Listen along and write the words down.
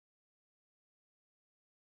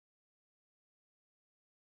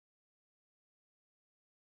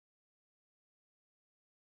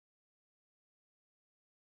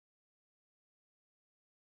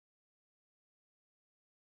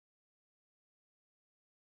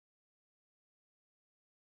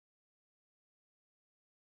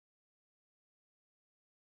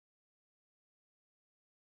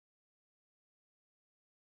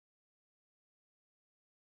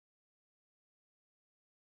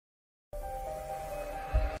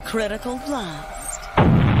Critical Blast,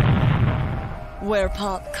 where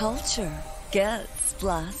pop culture gets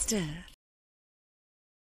blasted.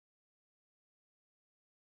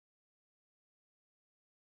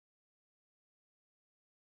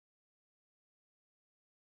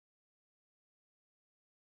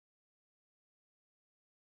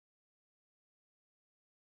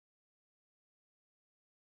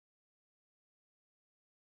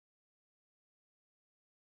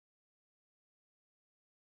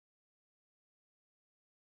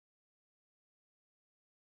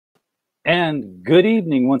 And good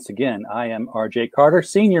evening once again. I am RJ Carter,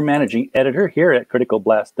 Senior Managing Editor here at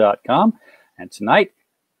criticalblast.com. And tonight,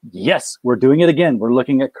 yes, we're doing it again. We're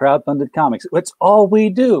looking at crowdfunded comics. It's all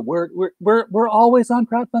we do. We're always on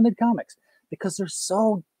crowdfunded comics because there's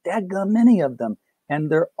so daggum many of them.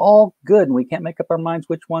 And they're all good. And we can't make up our minds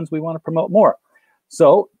which ones we want to promote more.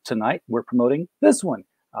 So tonight, we're promoting this one.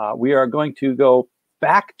 We are going to go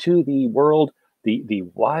back to the world, the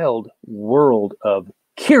wild world of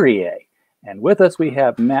Kyrie. And with us, we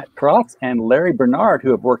have Matt Crotts and Larry Bernard, who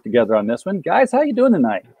have worked together on this one. Guys, how you doing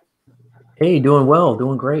tonight? Hey, doing well,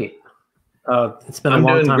 doing great. It's been a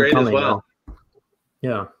long time coming. As well.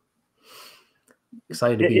 Yeah,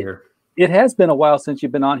 excited to be here. It has been a while since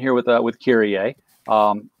you've been on here with Kyrie,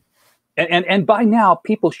 and by now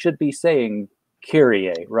people should be saying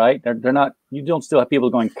Kyrie, right? They're not. You don't still have people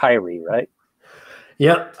going Kyrie, right?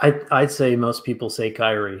 Yeah, I'd say most people say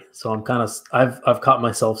Kyrie, so I'm kind of I've caught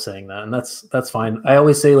myself saying that, and that's fine. I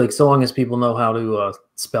always say, like, so long as people know how to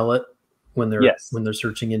spell it when they're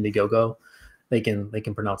searching Indiegogo, they can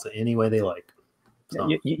pronounce it any way they like. So.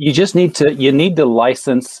 You just need to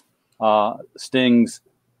license Sting's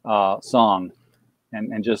song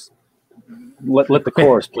and just let the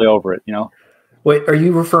chorus play over it. You know. Wait, are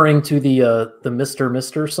you referring to the Mr.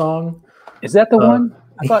 Mister song? Is that the one?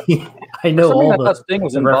 I thought I know all the Sting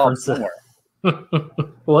was involved somewhere.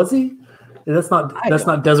 Was he? That's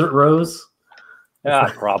not Desert Rose. Yeah,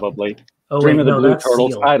 probably. Oh, Dream of the Blue that's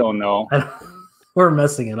Turtles. Seal. I don't know. We're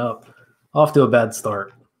messing it up. Off to a bad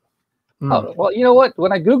start. Oh, well, you know what?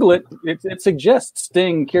 When I Google it, it suggests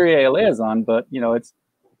Sting Kyrie Eleison, but it's.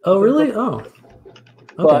 Oh, really? Oh.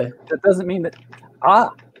 Okay. But that doesn't mean that.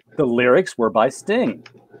 The lyrics were by Sting.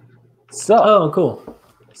 So. Oh, cool.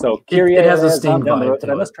 So Kyrie it has a Sting down the road vibe that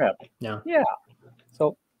I must travel. Yeah. Yeah.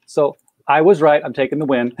 So I was right. I'm taking the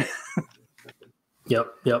win. Yep.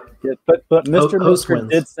 Yeah, but Mr. Mister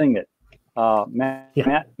did sing it.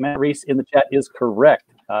 Matt Reese in the chat is correct.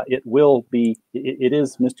 It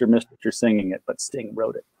is Mr. Mister singing it, but Sting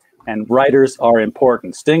wrote it. And writers are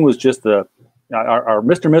important. Sting was just our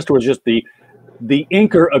Mr. Mister was just the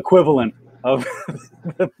inker equivalent of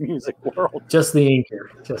the music world. Just the inker.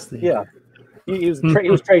 Yeah. He was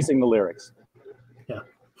tracing the lyrics. Yeah.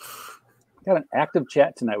 Got an active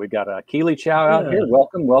chat tonight. We've got Keely Chow out here.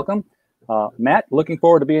 Welcome. Matt, looking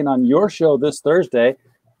forward to being on your show this Thursday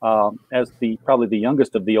as probably the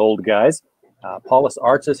youngest of the old guys. Paulus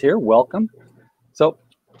Arts is here. Welcome. So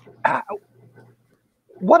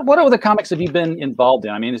what other comics have you been involved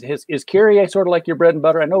in? I mean, is Kyrie sort of like your bread and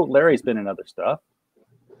butter? I know Larry's been in other stuff.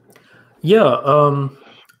 Yeah.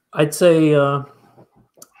 I'd say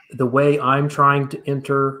the way I'm trying to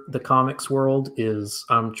enter the comics world is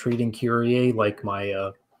I'm treating Kyrie like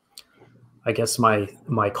my, I guess my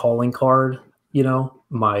calling card,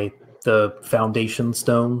 the foundation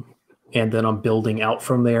stone. And then I'm building out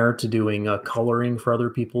from there to doing coloring for other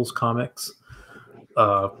people's comics.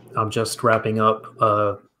 I'm just wrapping up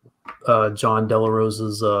John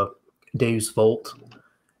Delarose's Dave's Vault.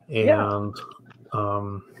 And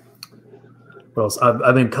what else?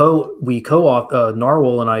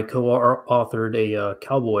 Narwhal and I co-authored a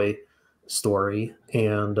cowboy story,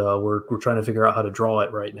 and we're trying to figure out how to draw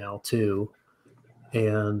it right now too.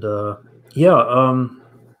 And I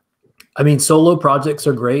mean, solo projects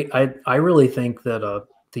are great. I really think that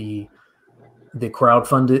the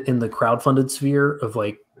crowdfunded sphere of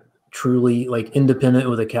like truly like independent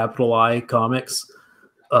with a capital I comics.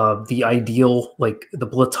 The ideal, like the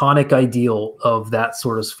platonic ideal of that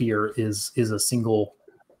sort of sphere is a single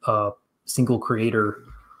creator,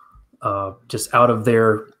 just out of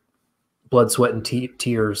their blood, sweat, and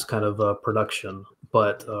tears kind of production.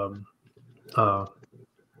 But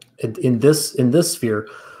in this sphere,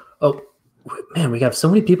 oh man, we have so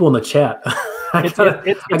many people in the chat. I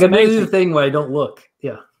gotta do the thing where I don't look.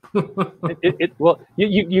 Yeah. Well,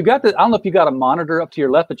 you got the. I don't know if you got a monitor up to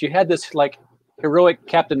your left, but you had this like heroic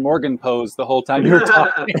Captain Morgan pose the whole time you were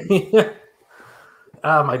talking.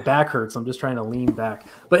 my back hurts. I'm just trying to lean back.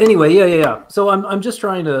 But anyway, yeah. So I'm just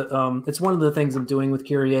trying to. It's one of the things I'm doing with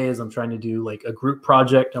Kyrie is I'm trying to do like a group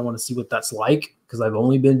project. I want to see what that's like because I've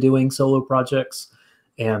only been doing solo projects,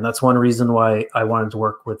 and that's one reason why I wanted to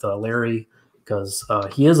work with Larry because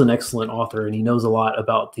he is an excellent author and he knows a lot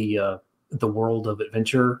about the world of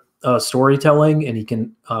adventure storytelling, and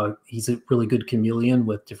he's a really good chameleon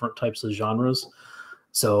with different types of genres.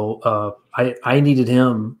 So I needed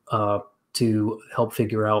him to help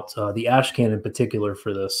figure out the Ashcan in particular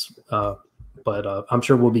for this, but I'm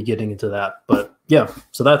sure we'll be getting into that. But yeah,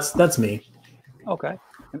 so that's me. Okay,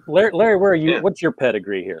 Larry, where are you? Yeah. What's your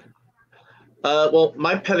pedigree here? Well,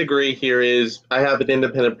 my pedigree here is I have an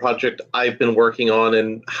independent project I've been working on,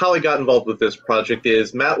 and how I got involved with this project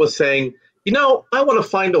is Matt was saying, you know, I want to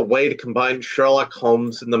find a way to combine Sherlock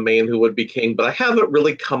Holmes and The Man Who Would Be King, but I haven't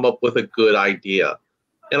really come up with a good idea.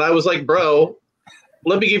 And I was like, bro,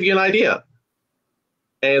 let me give you an idea.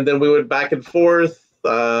 And then we went back and forth,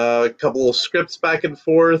 a couple of scripts back and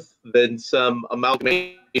forth, then some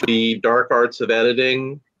amalgamation of the dark arts of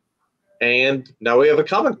editing. And now we have a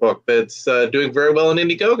comic book that's doing very well in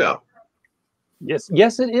Indiegogo.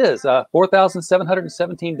 Yes, it is.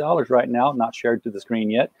 $4,717 right now, not shared to the screen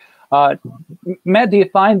yet. Matt, do you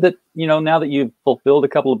find that, you know, now that you've fulfilled a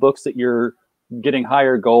couple of books that you're getting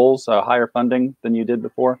higher goals, higher funding than you did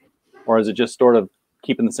before? Or is it just sort of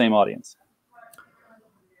keeping the same audience?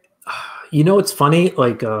 You know, it's funny.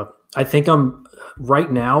 Like, I think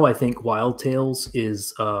right now, I think Wild Tales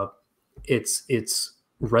is, it's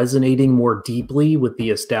resonating more deeply with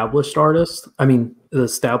the established artists. I mean, the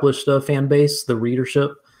established fan base, the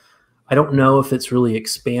readership. I don't know if it's really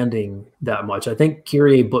expanding that much. I think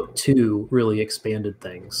Kyrie book 2 really expanded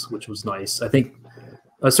things, which was nice. I think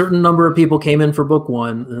a certain number of people came in for book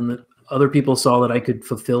 1, and other people saw that I could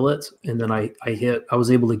fulfill it. And then I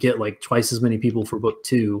was able to get like twice as many people for book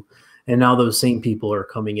 2. And now those same people are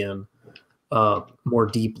coming in more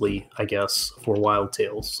deeply, I guess, for Wild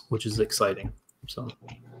Tales, which is exciting. So,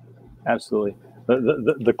 absolutely.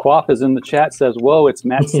 The quaff is in the chat, says, "Whoa, it's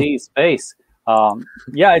Matt C's face."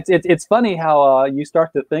 Yeah, it's funny how you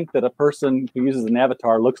start to think that a person who uses an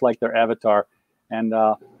avatar looks like their avatar, and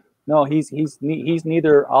no, he's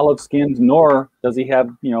neither olive skinned nor does he have,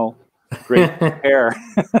 you know, great hair.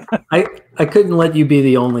 I couldn't let you be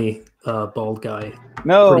the only bald guy.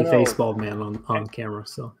 Pretty face bald man on camera.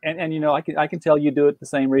 So and you know, I can tell you do it the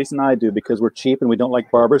same reason I do, because we're cheap and we don't like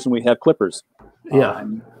barbers and we have clippers. Yeah.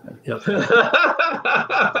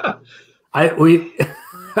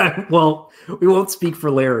 Well, we won't speak for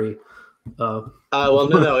Larry. Well,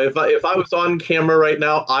 no. If I was on camera right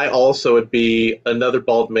now, I also would be another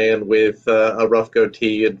bald man with a rough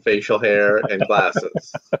goatee and facial hair and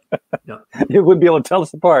glasses. Yeah. You wouldn't be able to tell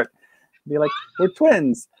us apart. Be like, we're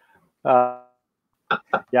twins. Yeah,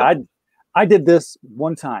 I did this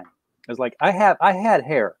one time. It was like I had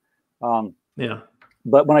hair.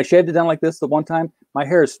 But when I shaved it down like this the one time, my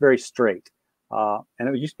hair is very straight. And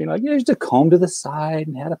it used to be like, you know, just a comb to the side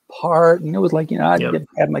and had a part. And it was like, you know, I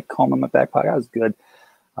had my comb in my back pocket. I was good.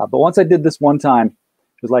 But once I did this one time,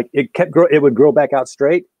 it was like it would grow back out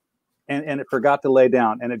straight, and it forgot to lay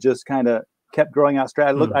down, and it just kind of kept growing out straight.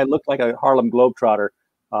 I looked like a Harlem Globetrotter.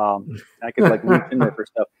 I could like reach in there for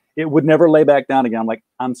stuff. It would never lay back down again. I'm like,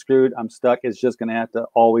 I'm screwed. I'm stuck. It's just going to have to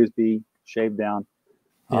always be shaved down.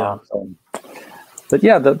 But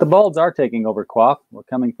yeah, the balds are taking over, Quaff. We're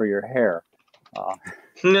coming for your hair.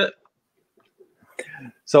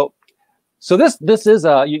 So this is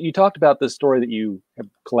you talked about this story that you have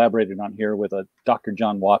collaborated on here with Dr.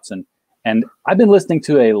 John Watson, and I've been listening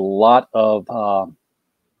to a lot of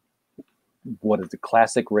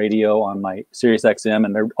classic radio on my Sirius XM,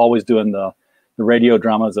 and they're always doing the radio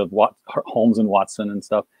dramas of Holmes and Watson and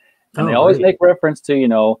stuff, and they always make reference to, you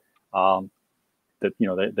know, that, you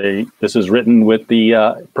know, this is written with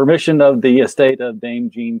the permission of the estate of Dame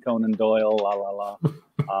Jean Conan Doyle. La la la.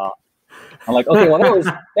 I'm like, okay, well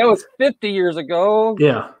that was 50 years ago.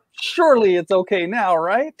 Yeah, surely it's okay now,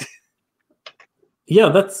 right? Yeah,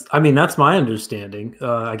 that's my understanding.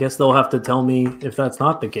 I guess they'll have to tell me if that's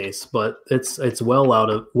not the case, but it's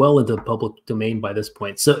well into public domain by this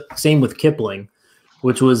point. So same with Kipling,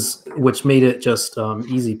 which made it just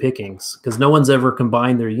easy pickings, because no one's ever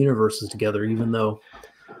combined their universes together, even though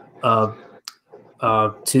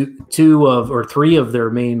three of their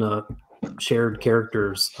main shared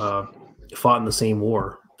characters fought in the same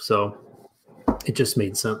war. So it just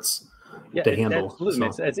made sense. Yeah, to handle. Absolutely.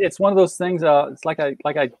 So. It's one of those things. It's like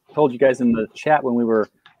I told you guys in the chat when we were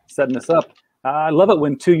setting this up. I love it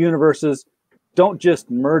when two universes don't just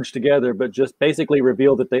merge together, but just basically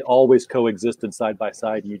reveal that they always coexisted side by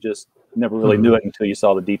side. And you just never really knew it until you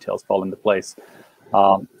saw the details fall into place.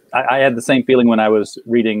 I had the same feeling when I was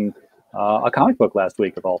reading a comic book last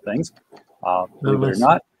week, of all things, believe it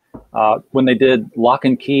or not, when they did Lock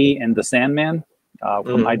and Key and The Sandman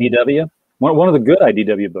from IDW. One of the good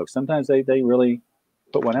IDW books. Sometimes they really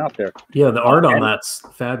put one out there. Yeah, the art on that's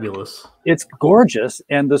fabulous. It's gorgeous,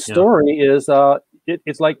 and the story is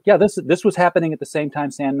it's like, yeah, this was happening at the same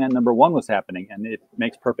time Sandman #1 was happening, and it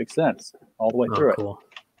makes perfect sense all the way through cool.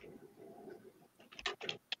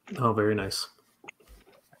 Oh, very nice.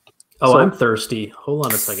 Oh, I'm thirsty. Hold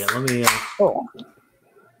on a second. Let me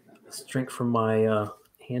let's drink from my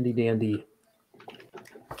handy dandy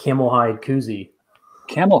camel hide koozie.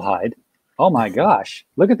 Camel hide? Oh my gosh!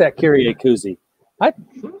 Look at that Kyrie koozie. I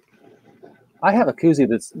have a koozie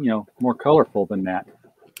that's more colorful than that.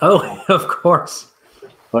 Oh, of course.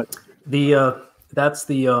 But that's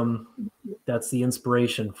the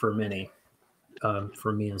inspiration for many,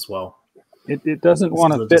 for me as well. It doesn't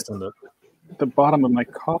want to fit the bottom of my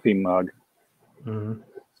coffee mug.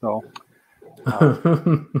 So I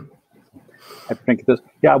think this.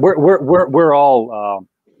 Yeah, we're all.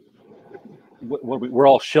 We're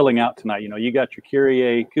all shilling out tonight. You got your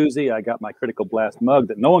Kyrie koozie. I got my Critical Blast mug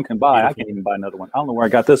that no one can buy. I can't even buy another one. I don't know where I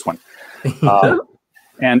got this one.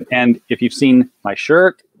 And if you've seen my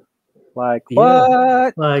shirt, what?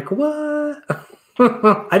 I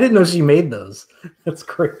didn't know she made those. That's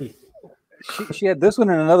great. She had this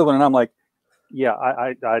one and another one, and I'm like, yeah,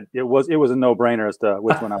 it was a no-brainer as to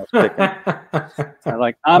which one I was picking.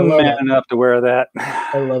 I'm man enough to wear that.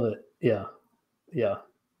 I love it. Yeah.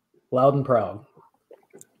 Loud and proud.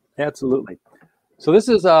 Absolutely. So this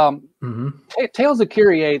is Tales of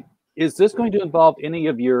Kyrie. Is this going to involve any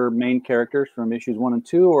of your main characters from issues 1 and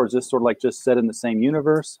 2, or is this sort of like just set in the same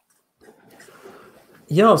universe?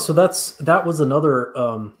 Yeah, so that was another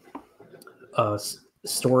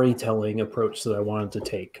storytelling approach that I wanted to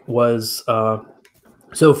take. Was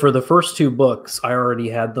so for the first 2 books, I already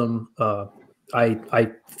had them.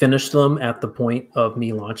 I finished them at the point of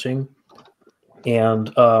me launching,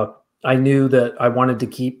 and I knew that I wanted to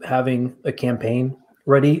keep having a campaign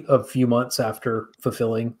ready a few months after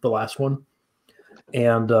fulfilling the last one.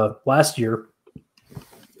 And last year,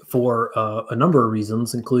 for a number of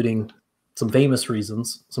reasons, including some famous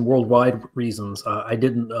reasons, some worldwide reasons, I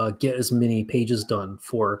didn't get as many pages done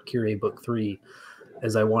for Kyrie Book 3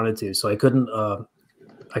 as I wanted to. So I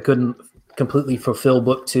couldn't completely fulfill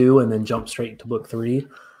Book 2 and then jump straight into Book 3.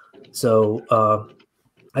 So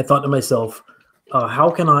I thought to myself, how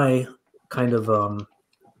can I kind of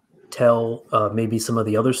tell maybe some of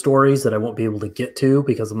the other stories that I won't be able to get to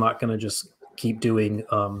because I'm not going to just keep doing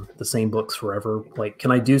the same books forever. Like,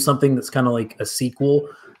 can I do something that's kind of like a sequel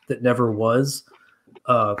that never was?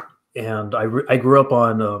 And I grew up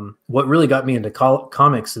on what really got me into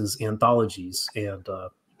comics is anthologies and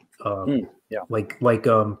like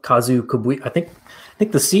Kazu Kubui. I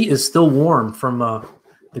think the seat is still warm from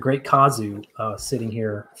the great Kazu sitting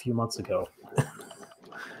here a few months ago.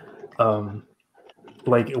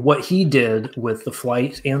 Like what he did with the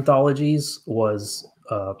Flight anthologies was,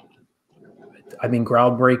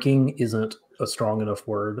 groundbreaking isn't a strong enough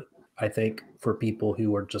word, I think, for people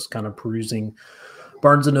who are just kind of perusing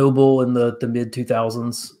Barnes & Noble in the mid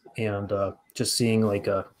 2000s and just seeing like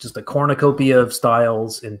just a cornucopia of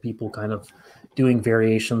styles and people kind of doing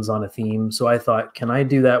variations on a theme. So I thought, can I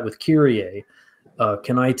do that with Kyrie?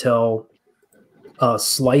 Can I tell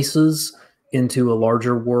slices into a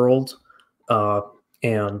larger world?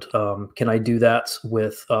 And can I do that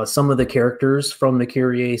with some of the characters from the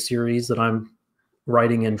Kyrie series that I'm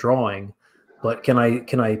writing and drawing? But can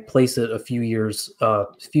I place it a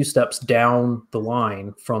few steps down the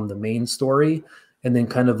line from the main story, and then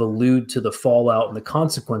kind of allude to the fallout and the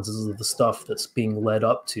consequences of the stuff that's being led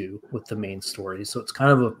up to with the main story? So it's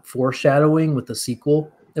kind of a foreshadowing with the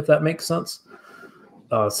sequel, if that makes sense.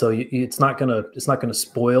 So it's not gonna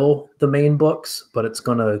spoil the main books, but it's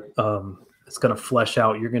gonna flesh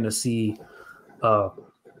out. You're gonna see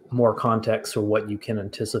more context for what you can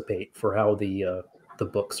anticipate for how the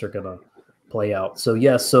books are gonna play out. So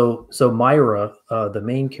yes, so Myra, the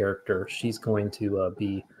main character, she's going to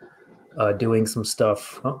be doing some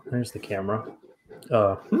stuff. Oh, there's the camera.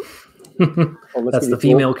 That's the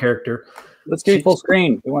female character. Let's get full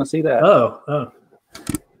screen. We want to see that. Oh.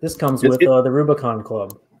 This comes with the Rubicon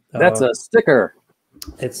Club. That's a sticker.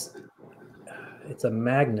 It's a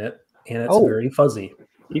magnet, and it's very fuzzy.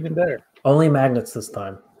 Even better. Only magnets this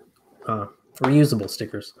time. Reusable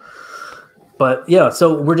stickers. but yeah,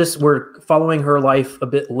 so we're following her life a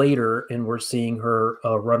bit later, and we're seeing her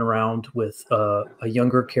run around with a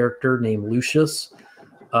younger character named Lucius.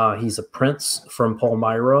 He's a prince from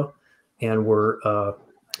Palmyra, and we're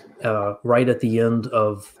right at the end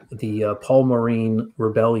of the Palmyrene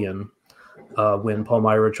Rebellion, when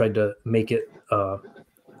Palmyra tried to make it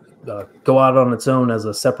go out on its own as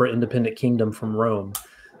a separate independent kingdom from Rome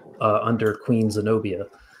under Queen Zenobia.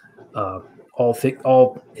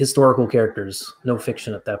 All historical characters, no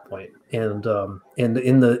fiction at that point. And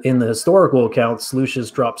in the historical accounts,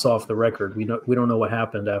 Lucius drops off the record. We don't know what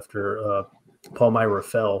happened after Palmyra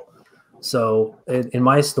fell. So in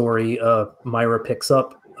my story, Myra picks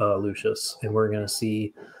up Lucius, and we're going to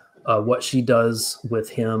see what she does with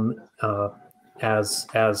him as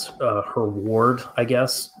her ward, I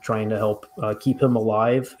guess, trying to help keep him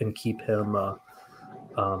alive and keep him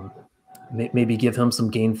maybe give him some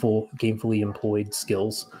gainfully employed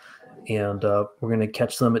skills. And we're going to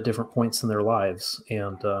catch them at different points in their lives.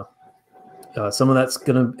 And some of that's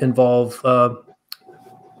going to involve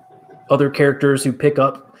other characters who pick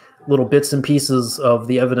up little bits and pieces of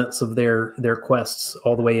the evidence of their quests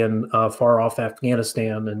all the way in far off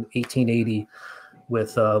Afghanistan in 1880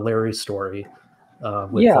 with Larry's story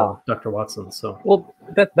with Dr. Watson. So, well,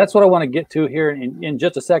 that's what I want to get to here in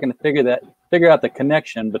just a second, to figure out the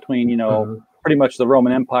connection between, pretty much the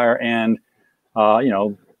Roman Empire and,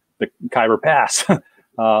 the Kyber Pass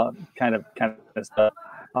kind of stuff.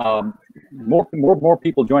 More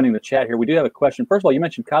people joining the chat here. We do have a question. First of all, you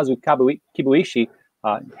mentioned Kazu Kibuishi.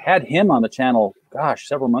 Had him on the channel,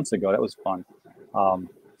 several months ago. That was fun.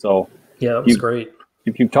 So yeah, it was great.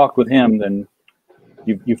 If you've talked with him, then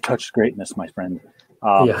you've touched greatness, my friend.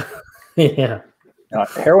 Yeah.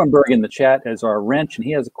 Herwenberg in the chat is our wrench, and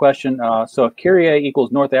he has a question. So if Kyrie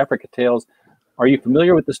equals North Africa Tales, are you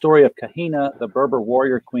familiar with the story of Kahina, the Berber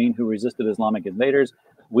warrior queen who resisted Islamic invaders?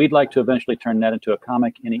 We'd like to eventually turn that into a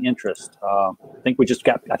comic. Any interest? I think he just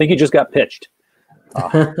got pitched.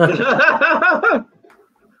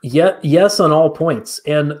 Yeah, yes, on all points.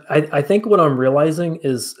 And I think what I'm realizing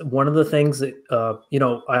is one of the things that,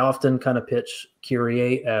 I often kind of pitch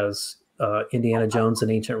Kyrie as Indiana Jones in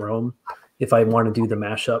Ancient Rome, if I want to do the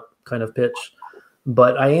mashup kind of pitch.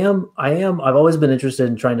 But I've always been interested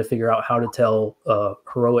in trying to figure out how to tell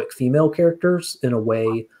heroic female characters in a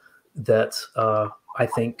way that I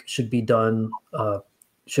think should be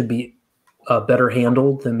better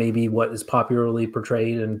handled than maybe what is popularly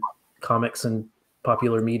portrayed in comics and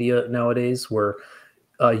popular media nowadays, where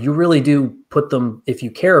you really do put them, if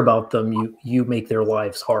you care about them, you make their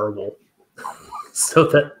lives horrible so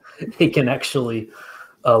that they can actually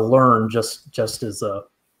learn just as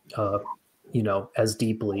as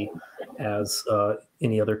deeply as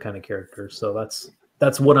any other kind of character. So that's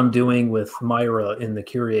what I'm doing with Myra in the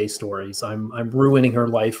Kyrie stories. I'm ruining her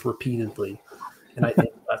life repeatedly, and I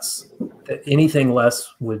think anything less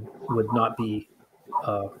would not be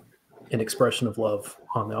an expression of love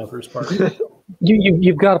on the author's part.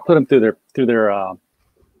 You've got to put them through their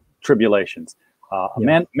tribulations.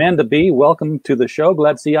 Amanda B, welcome to the show.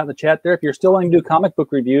 Glad to see you out in the chat there. If you're still wanting to do comic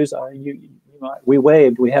book reviews, we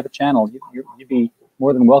waved. We have a channel. You'd be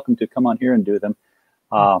more than welcome to come on here and do them.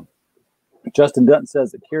 Justin Dutton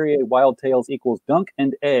says that Kyrie Wild Tales equals Dunk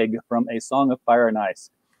and Egg from A Song of Fire and Ice.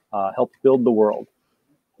 Helped build the world.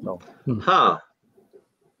 So, What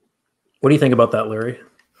do you think about that, Larry?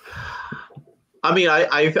 I mean,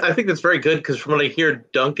 I think that's very good, because from what I hear,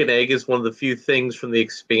 Dunk and Egg is one of the few things from the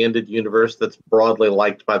expanded universe that's broadly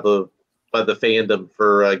liked by the fandom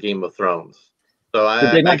for Game of Thrones. So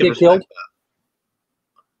did they not get killed?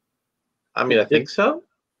 I mean, I think so.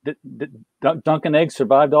 Did Dunk and Egg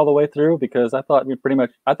survived all the way through? Because I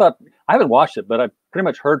haven't watched it, but I've pretty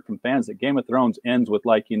much heard from fans that Game of Thrones ends with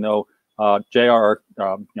George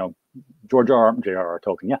R.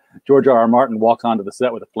 R. Martin walks onto the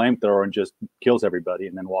set with a flamethrower and just kills everybody,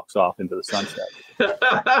 and then walks off into the sunset.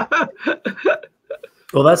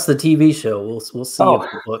 Well, that's the TV show. We'll see if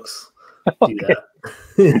the books do that.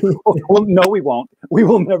 Well, no, we won't. We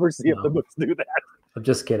will never see if the books do that. I'm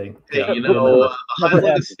just kidding. Hey, the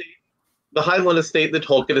Highland Estate, the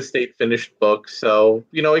Tolkien Estate finished books, so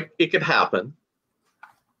it could happen.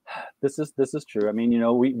 This is true. I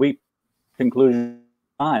mean, we conclusion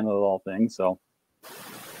time of all things. So,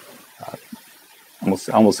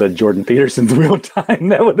 almost said Jordan Peterson's Real Time.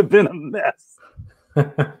 That would have been a mess.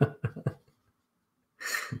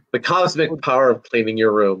 The cosmic power of cleaning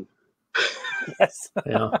your room. Yes.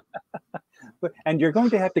 Yeah. And you're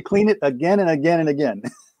going to have to clean it again and again and again.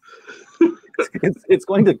 It's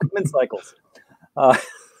going to come in cycles.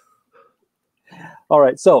 All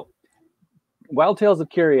right. So Wild Tales of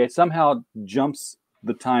Kyrie somehow jumps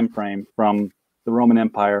the time frame from the Roman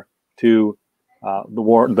Empire to the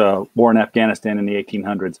war in Afghanistan in the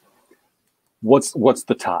 1800s. What's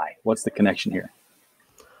the tie? What's the connection here?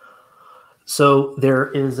 So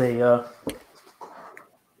there's an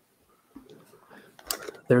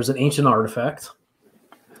ancient artifact.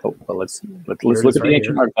 Oh, well, let's look at the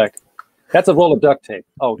ancient here. artifact. That's a roll of duct tape.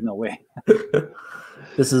 Oh, no way.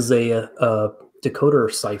 This is a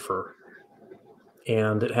decoder cipher,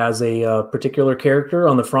 and it has a particular character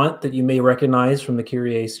on the front that you may recognize from the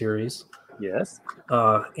Kyrie series. Yes.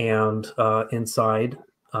 And inside,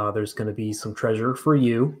 there's going to be some treasure for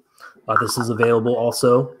you. This is available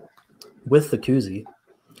also with the koozie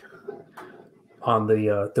on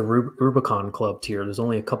the Rubicon Club tier. There's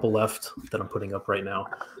only a couple left that I'm putting up right now.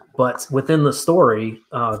 But within the story,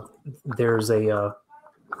 there's a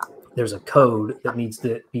code that needs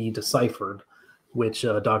to be deciphered, which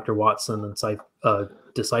Dr. Watson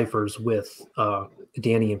deciphers with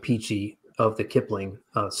Danny and Peachy of the Kipling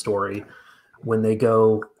story. When they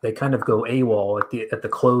kind of go AWOL at the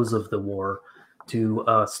close of the war to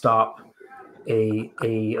stop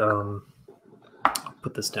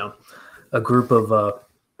put this down, a group of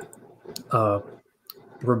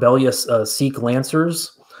rebellious Sikh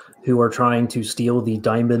lancers who are trying to steal the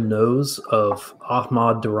diamond nose of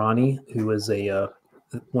Ahmad Durrani, who is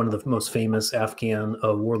one of the most famous Afghan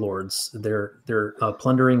warlords. They're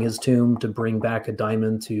plundering his tomb to bring back a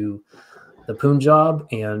diamond to the Punjab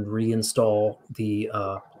and reinstall the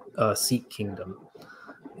Sikh kingdom.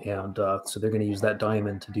 And so they're going to use that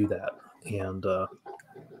diamond to do that. And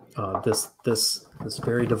this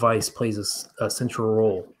very device plays a central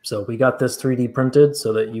role. So we got this 3D printed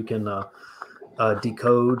so that you can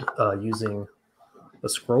decode using a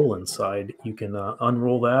scroll inside. You can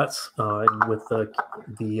unroll that with the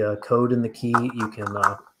code and the key. You can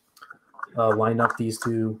line up these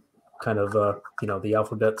two kind of the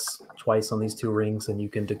alphabets twice on these two rings, and you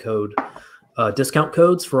can decode discount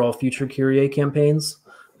codes for all future Kyrie campaigns.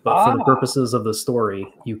 But for the purposes of the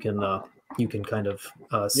story, you can kind of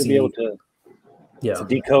You'll be able to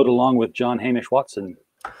decode along with John Hamish Watson.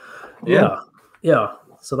 Yeah.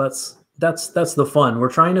 So that's the fun. We're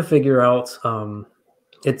trying to figure out.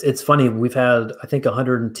 It's funny. We've had, I think,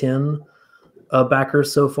 110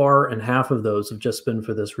 backers so far, and half of those have just been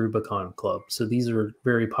for this Rubicon Club. So these are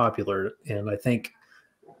very popular, and I think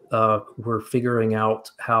we're figuring out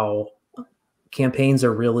how campaigns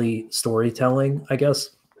are really storytelling, I guess.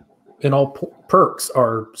 And all perks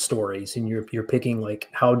are stories, and you're picking like,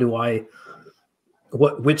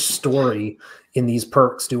 which story in these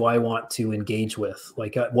perks do I want to engage with?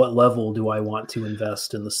 Like, at what level do I want to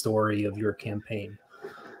invest in the story of your campaign?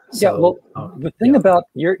 So, the thing about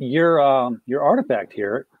your artifact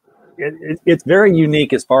here, it's very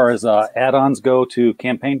unique as far as add-ons go to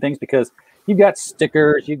campaign things, because you've got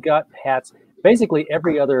stickers, you've got hats. Basically,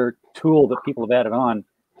 every other tool that people have added on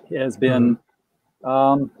has been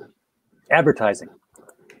advertising,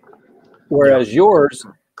 whereas yours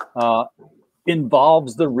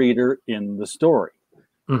involves the reader in the story.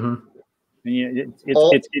 Go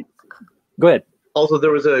ahead. Also,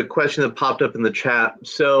 there was a question that popped up in the chat.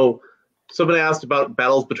 So someone asked about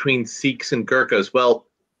battles between Sikhs and Gurkhas. Well,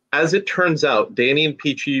 as it turns out, Danny and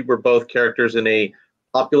Peachy were both characters in a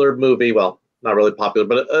popular movie. Well, not really popular,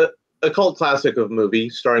 but a cult classic of a movie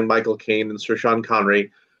starring Michael Caine and Sir Sean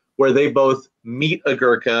Connery, where they both meet a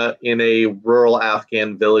Gurkha in a rural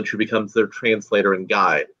Afghan village who becomes their translator and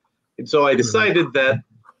guide. And so I decided that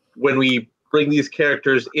when we bring these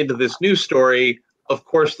characters into this new story, of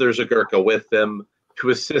course there's a Gurkha with them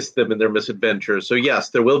to assist them in their misadventures. So yes,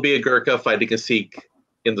 there will be a Gurkha fighting a Sikh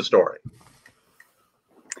in the story.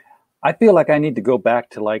 I feel like I need to go back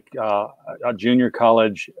to like a junior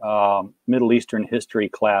college Middle Eastern history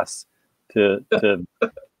class to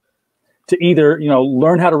either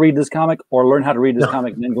learn how to read this comic or learn how to read this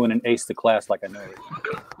comic and then go in and ace the class like I know it.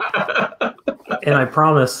 And I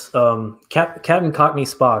promise, Captain Cockney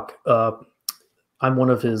Spock, I'm one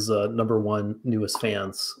of his #1 newest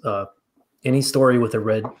fans. Any story with a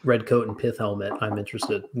red coat and pith helmet, I'm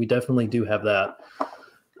interested. We definitely do have that.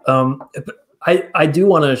 I do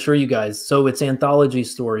want to assure you guys, so it's anthology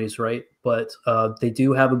stories, right? But they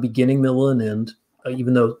do have a beginning, middle, and end,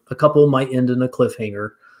 even though a couple might end in a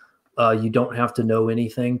cliffhanger. You don't have to know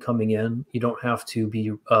anything coming in. You don't have to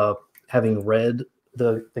be having read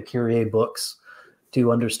the Kyrie books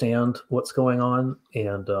to understand what's going on.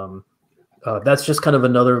 And that's just kind of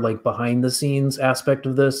another like behind the scenes aspect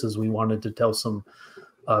of this, is we wanted to tell some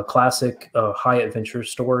classic high adventure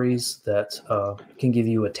stories that can give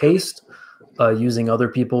you a taste using other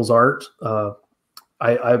people's art.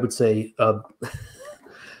 I would say I'll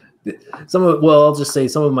just say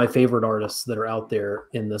some of my favorite artists that are out there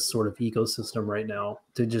in this sort of ecosystem right now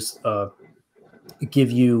to just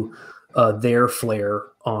give you their flair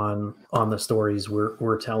on the stories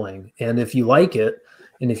we're telling. And if you like it,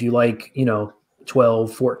 and if you like,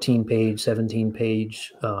 12, 14 page, 17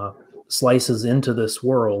 page slices into this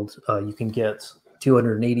world, you can get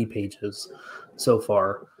 280 pages so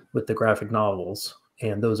far with the graphic novels.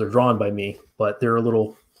 And those are drawn by me, but they're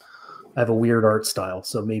I have a weird art style.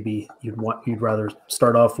 So maybe you'd rather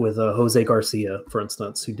start off with Jose Garcia, for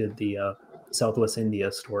instance, who did the Southwest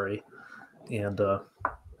India story. And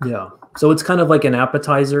yeah, so it's kind of like an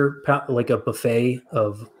appetizer, like a buffet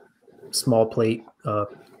of small plate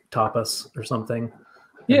tapas or something.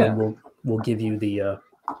 And then we'll give you the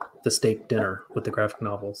steak dinner with the graphic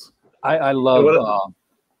novels. I love. Go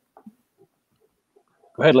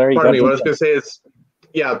ahead, Larry. Pardon me. What I was going to say is,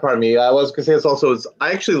 pardon me. I was going to say it's also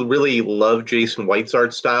I actually really love Jason White's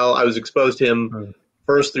art style. I was exposed to him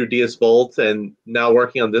first through DS Bolt, and now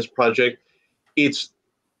working on this project.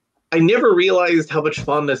 I never realized how much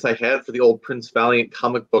fondness I had for the old Prince Valiant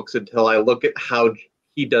comic books until I look at how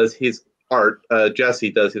he does his art.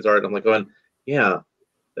 Jesse does his art, and I'm like going, yeah,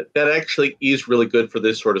 that actually is really good for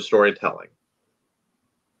this sort of storytelling.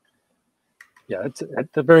 Yeah, it's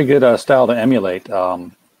a very good style to emulate.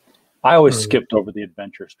 I always skipped over the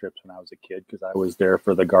adventure strips when I was a kid because I was there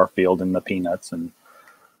for the Garfield and the Peanuts, and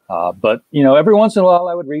but every once in a while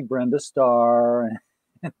I would read Brenda Starr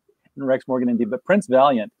and Rex Morgan Indy. But Prince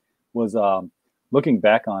Valiant was, looking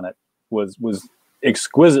back on it, was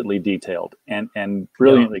exquisitely detailed and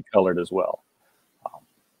brilliantly colored as well.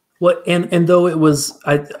 Well, and though it was,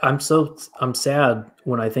 I'm sad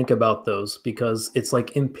when I think about those because it's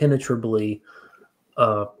like impenetrably.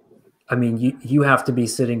 I mean, you have to be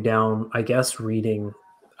sitting down, I guess, reading.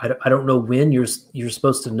 I don't know when you're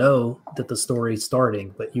supposed to know that the story's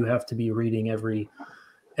starting, but you have to be reading every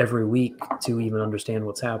week to even understand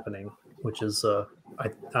what's happening, which is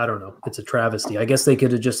I don't know. It's a travesty. I guess they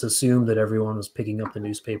could have just assumed that everyone was picking up the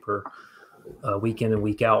newspaper week in and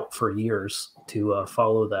week out for years to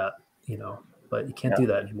follow that, but you can't do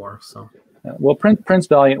that anymore. So, well, Prince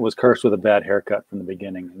Valiant was cursed with a bad haircut from the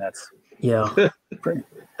beginning, and that's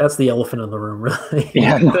that's the elephant in the room, really.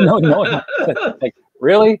 Yeah, no. Like,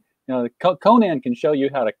 really, Conan can show you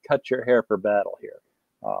how to cut your hair for battle here.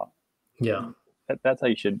 That's how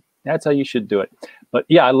you should. That's how you should do it. But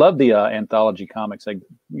yeah, I love the anthology comics. I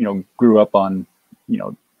grew up on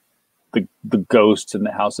the Ghosts and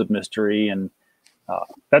the House of Mystery, and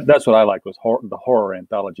that's what I like was the horror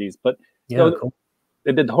anthologies. But cool.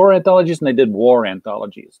 They did horror anthologies and they did war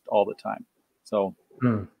anthologies all the time. So.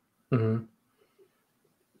 Mm-hmm.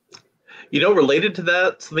 Related to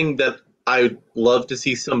that, something that I'd love to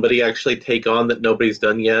see somebody actually take on that nobody's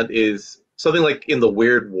done yet is something like in the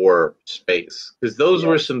Weird War space, because those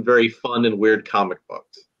were some very fun and weird comic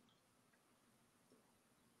books.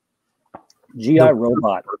 G.I.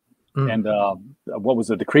 Robot and what was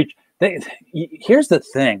it? The creature. Here's the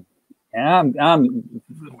thing, and I'm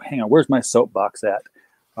hang on. Where's my soapbox at?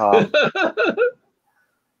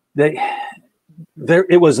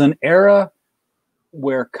 It was an era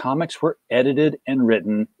where comics were edited and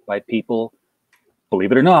written by people,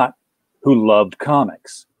 believe it or not, who loved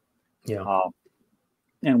comics.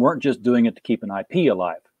 And weren't just doing it to keep an IP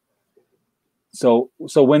alive. So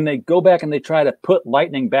when they go back and they try to put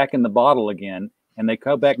lightning back in the bottle again, and they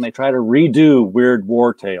come back and they try to redo Weird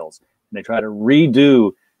War Tales, and they try to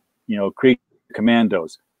redo, Creature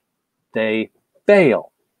Commandos, they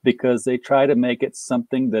fail because they try to make it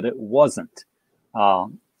something that it wasn't.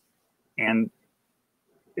 And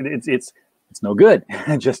it's no good.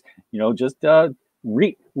 just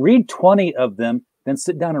read 20 of them, then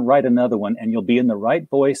sit down and write another one, and you'll be in the right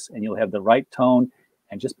voice and you'll have the right tone,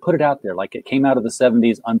 and just put it out there like it came out of the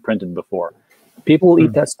 70s unprinted before. People will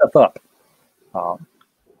eat that stuff up.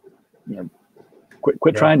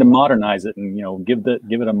 Quit trying to modernize it and give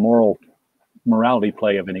it a morality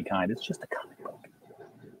play of any kind. It's just a comic book.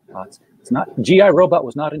 It's not. G.I. Robot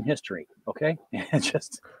was not in history. Okay, it's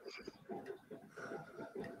just.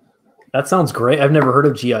 That sounds great. I've never heard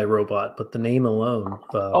of G.I. Robot, but the name alone.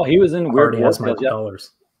 He was in Weird War has my Tales.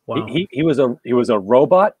 dollars. Wow. He was a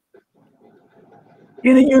robot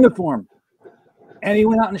in a uniform, and he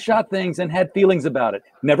went out and shot things and had feelings about it.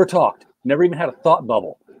 Never talked. Never even had a thought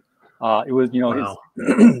bubble. It was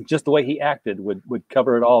his, just the way he acted would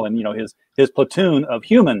cover it all, and his platoon of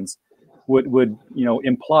humans would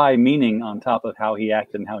imply meaning on top of how he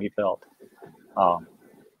acted and how he felt. That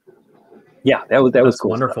was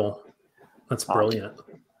cool wonderful stuff. That's brilliant.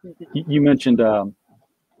 You mentioned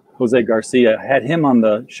Jose Garcia. I had him on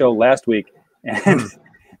the show last week, and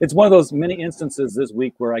it's one of those many instances this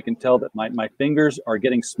week where I can tell that my fingers are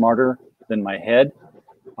getting smarter than my head,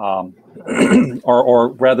 or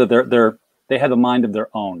rather, they have a mind of their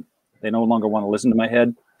own. They no longer want to listen to my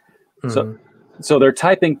head, so they're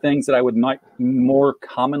typing things that I would not more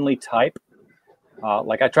commonly type.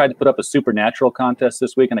 Like I tried to put up a supernatural contest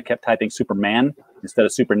this week, and I kept typing Superman instead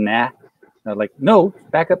of Superna. Like, no,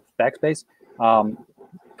 backspace.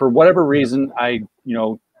 For whatever reason, I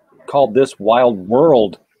called this Wild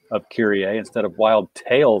World of Kyrie instead of Wild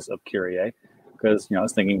Tales of Kyrie, because I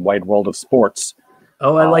was thinking Wide World of Sports.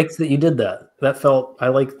 Oh, I liked that you did that. I thought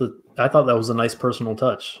that was a nice personal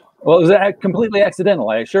touch. Well, it was completely accidental,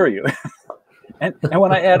 I assure you. and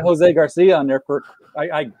when I add Jose Garcia on there,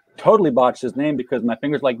 I totally botched his name because my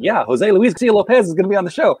fingers like, yeah, Jose Luis Garcia Lopez is going to be on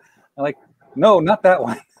the show. I'm like, no, not that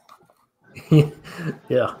one.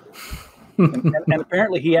 Yeah. and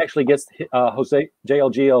apparently he actually gets Jose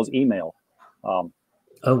JLGL's email. Oh,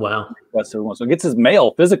 wow. So he gets his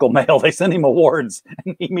mail, physical mail. They send him awards,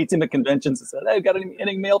 and he meets him at conventions and said, "Hey, got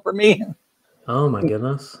any mail for me?" Oh my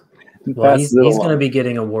goodness. Well, he's going to be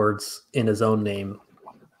getting awards in his own name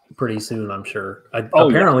pretty soon, I'm sure.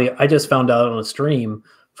 Apparently, I just found out on a stream,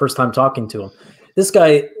 first time talking to him. This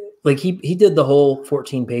guy, like he did the whole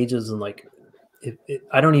 14 pages in like,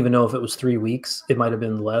 I don't even know if it was 3 weeks. It might have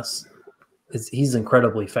been less. He's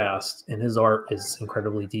incredibly fast, and his art is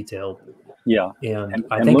incredibly detailed. Yeah, and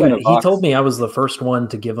I think he told me I was the first one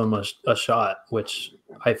to give him a shot, which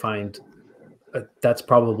I find that's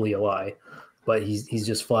probably a lie, but he's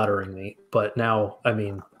just flattering me. But now, I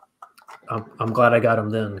mean, I'm glad I got him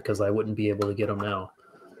then, because I wouldn't be able to get him now.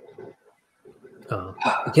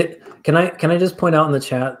 Can I just point out in the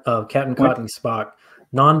chat, Captain Cotton Spock,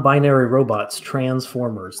 non-binary robots,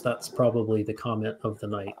 transformers. That's probably the comment of the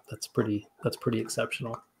night. That's pretty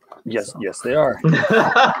exceptional. Yes, yes, they are.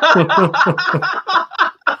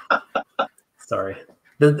 Sorry.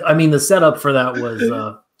 The setup for that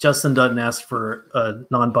was Justin Dutton asked for a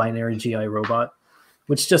non-binary GI robot,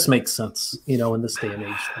 which just makes sense, in this day and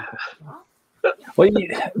age. Well,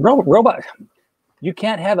 robot, you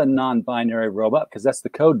can't have a non-binary robot because that's the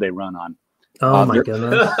code they run on. Oh my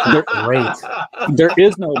goodness! Great. There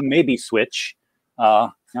is no maybe switch.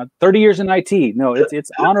 Now, 30 years in IT, no,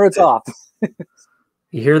 it's on or it's off.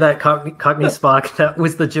 You hear that, Cockney Spock? That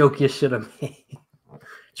was the joke you should have made.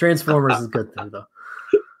 Transformers is good too, though.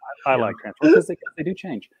 I like Transformers because they do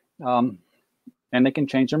change, and they can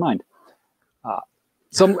change their mind.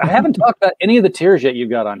 So I haven't talked about any of the tiers yet you've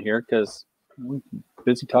got on here because we're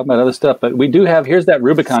busy talking about other stuff. But we do have, here's that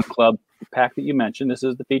Rubicon Club pack that you mentioned. This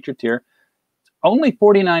is the featured tier. Only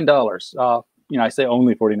 $49. I say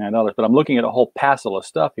only $49, but I'm looking at a whole passel of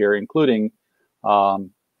stuff here, including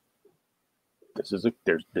this is a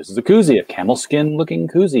koozie, a camel skin looking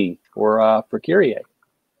koozie for Kyrie,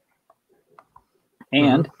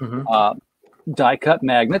 and die cut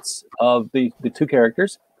magnets of the two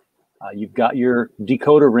characters. You've got your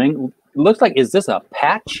decoder ring. Looks like, is this a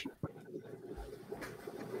patch?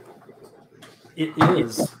 It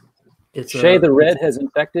is. Shay the Red has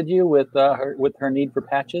infected you with her need for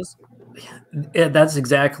patches. Yeah,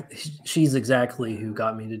 she's exactly who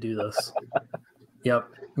got me to do this. Yep.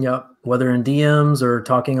 Whether in DMs or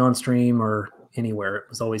talking on stream or anywhere, it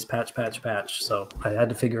was always patch. So I had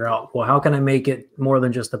to figure out, well, how can I make it more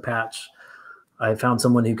than just a patch? I found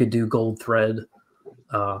someone who could do gold thread,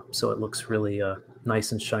 so it looks really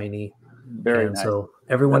nice and shiny. Very nice. So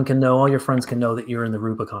everyone can know, all your friends can know that you're in the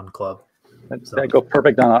Rubicon Club. That go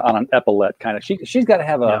perfect on an epaulette kind of. She's got to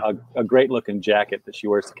have a great looking jacket that she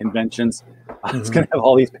wears to conventions. It's going to have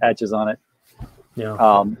all these patches on it.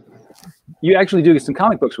 Yeah. You actually do get some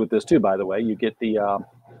comic books with this too, by the way. You get the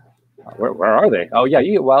where are they? Oh yeah,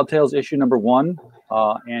 you get Wild Tales issue number 1,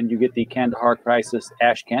 and you get the Kandahar Crisis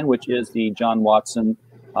Ashcan, which is the John Watson,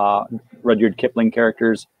 Rudyard Kipling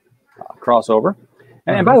characters crossover.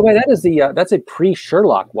 And by the way, that's a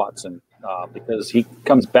pre-Sherlock Watson. Because he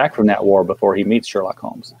comes back from that war before he meets Sherlock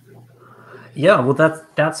Holmes. Yeah, well,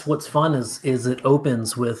 that's what's fun is it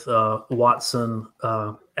opens with Watson.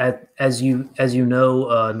 As you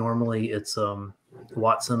know, normally it's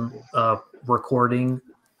Watson recording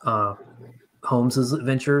Holmes's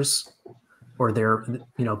adventures, or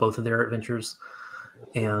both of their adventures,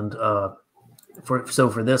 and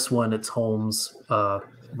for this one, it's Holmes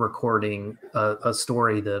recording a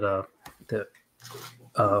story that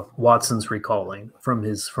Watson's recalling from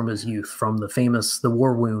his youth, from the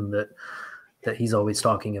war wound that he's always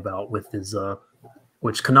talking about with his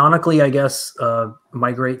which canonically, I guess,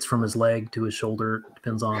 migrates from his leg to his shoulder.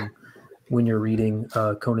 Depends on when you're reading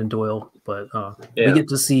Conan Doyle, but Yeah. we get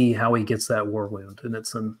to see how he gets that war wound, and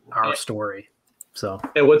it's in our story. So,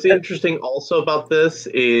 and what's interesting also about this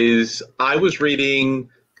is I was reading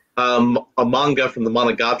a manga from the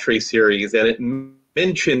Monogatari series, and it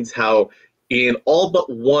mentions how in all but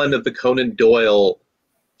one of the Conan Doyle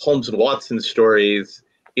Holmes and Watson stories,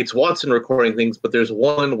 it's Watson recording things, but there's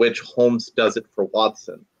one which Holmes does it for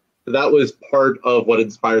Watson. So that was part of what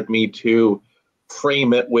inspired me to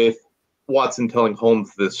frame it with Watson telling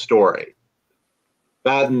Holmes this story.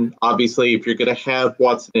 That, and obviously, if you're going to have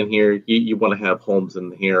Watson in here, you want to have Holmes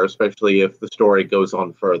in here, especially if the story goes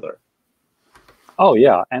on further. Oh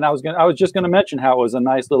yeah, and I was just gonna mention how it was a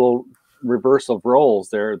nice little reverse of roles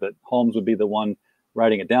there, that Holmes would be the one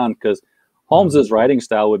writing it down, because Holmes's writing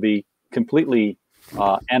style would be completely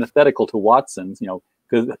antithetical to Watson's.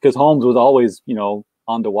 Because Holmes was always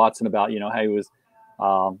on to Watson about how he was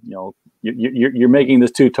you're making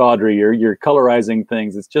this too tawdry, you're colorizing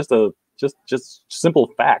things. It's just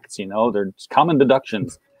simple facts. They're common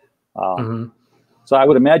deductions. So I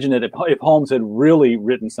would imagine that if Holmes had really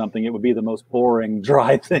written something, it would be the most boring,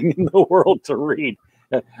 dry thing in the world to read.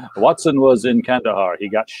 Watson was in Kandahar. He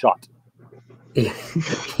got shot.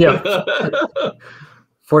 Yeah.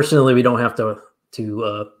 Fortunately, we don't have to do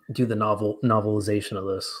the novelization of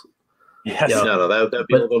this. Yes. Yeah. No, that'd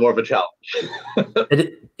be a little bit more of a challenge.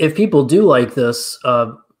 If people do like this,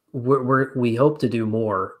 we hope to do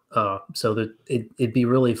more. So that it'd be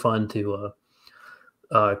really fun to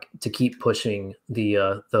keep pushing the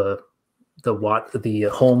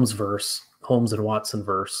Holmes verse, Holmes and Watson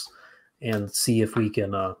verse, and see if we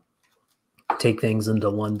can take things into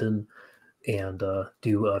London and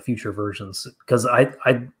do future versions. Because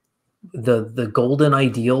the golden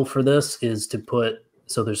ideal for this is to put,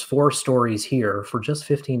 so there's 4 stories here for just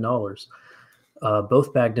 $15,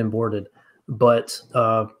 both bagged and boarded. But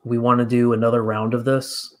we want to do another round of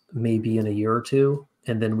this maybe in a year or two,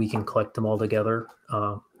 and then we can collect them all together.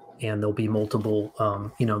 And there'll be multiple,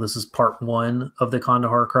 this is part 1 of the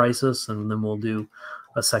Kandahar crisis, and then we'll do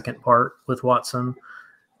a second part with Watson,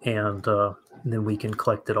 and then we can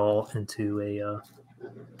collect it all into a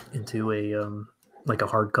like a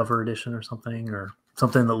hardcover edition or something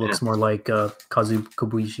that looks more like Kazu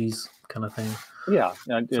Kobuishi's kind of thing. Yeah.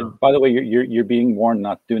 So, by the way, you're being warned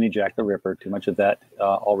not to do any Jack the Ripper. Too much of that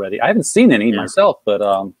already. I haven't seen any myself, but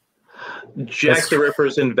Jack the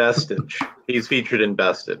Ripper's in Vestige. He's featured in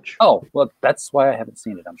Vestige. Oh, well, that's why I haven't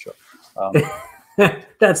seen it, I'm sure.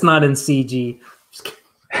 That's not in CG.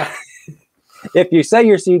 If you say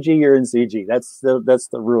you're CG, you're in CG. That's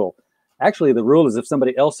the rule. Actually, the rule is if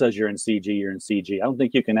somebody else says you're in CG, you're in CG. I don't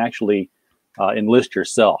think you can actually enlist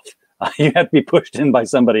yourself. You have to be pushed in by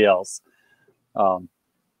somebody else.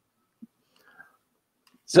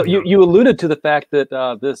 So you alluded to the fact that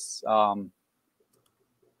this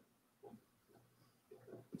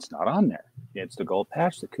it's not on there. It's the gold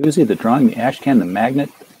patch, the koozie, the drawing, the ash can, the magnet,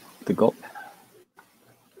 the gold.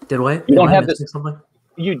 You don't have this. Something?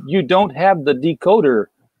 You don't have the decoder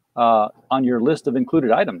on your list of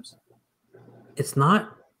included items. It's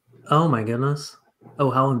not. Oh my goodness. Oh,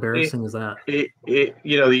 how embarrassing is that?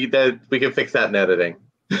 That we can fix that in editing.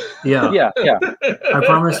 Yeah. I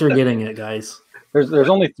promise you're getting it, guys. There's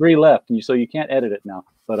only 3 left, so you can't edit it now.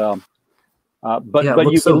 But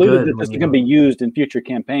you alluded that this is going to be used in future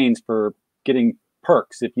campaigns for getting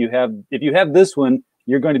perks. If you have this one,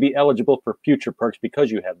 you're going to be eligible for future perks because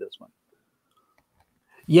you have this one.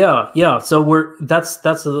 Yeah. So that's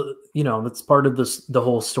part of the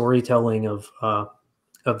whole storytelling of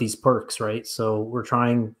these perks, right? So we're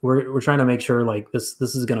trying to make sure like this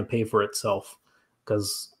is going to pay for itself,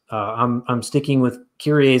 because I'm sticking with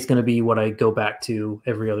Kyrie is going to be what I go back to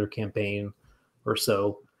every other campaign or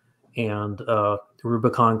so. And the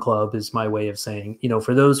Rubicon Club is my way of saying,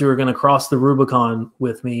 for those who are going to cross the Rubicon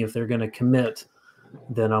with me, if they're going to commit,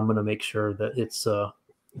 then I'm going to make sure that it's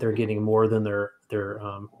they're getting more than their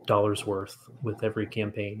dollars worth with every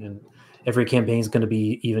campaign, and every campaign is going to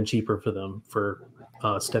be even cheaper for them for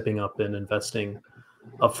stepping up and investing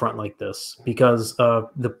upfront like this, because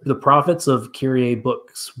the profits of Kyrie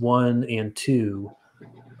books 1 and 2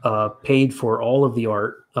 paid for all of the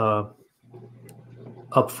art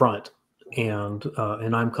up front, and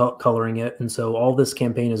I'm coloring it, and so all this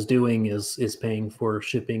campaign is doing is paying for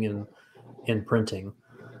shipping and printing,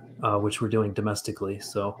 which we're doing domestically.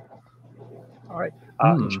 So all right.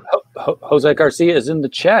 Jose Garcia is in the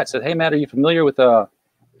chat, said, hey Matt, are you familiar with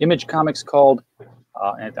Image Comics called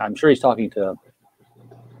and I'm sure he's talking to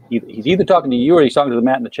he's either talking to you or he's talking to the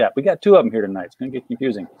Matt in the chat. We got 2 of them here tonight. It's going to get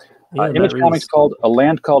confusing. Image Comics called A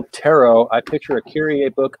Land Called Tarot. I picture a Kyrie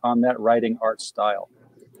book on that writing art style.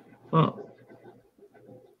 Hmm.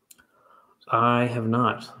 I have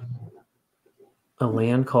not. A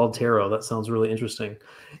land called Tarot. That sounds really interesting.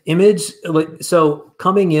 Image, so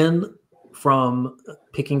coming in from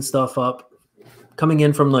picking stuff up, coming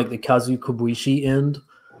in from like the Kazu Kobuishi end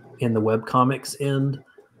and the webcomics end,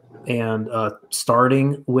 and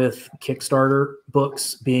starting with Kickstarter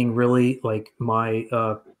books being really like my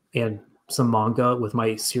and some manga with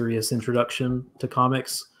my serious introduction to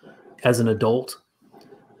comics as an adult,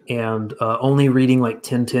 and only reading like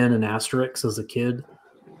Tintin and Asterix as a kid.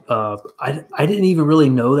 I didn't even really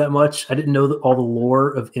know that much. I didn't know all the lore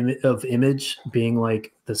of Image being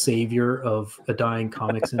like the savior of a dying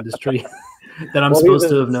comics industry that I'm supposed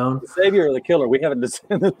to have known. The savior or the killer? We haven't.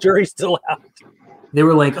 The jury's still out. They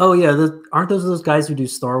were like, "Oh yeah, aren't those guys who do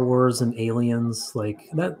Star Wars and Aliens? Like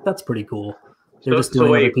that's pretty cool." They're just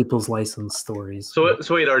doing other people's licensed stories. So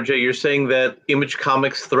wait, RJ, you're saying that Image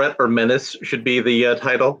Comics Threat or Menace should be the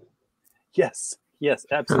title? Yes,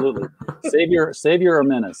 absolutely. Savior or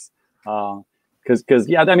menace. Because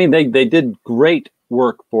yeah, I mean they did great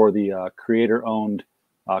work for the creator-owned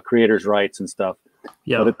creators' rights and stuff.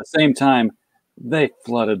 Yeah. But at the same time, they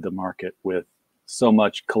flooded the market with so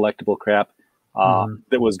much collectible crap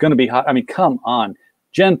that was going to be hot. I mean, come on.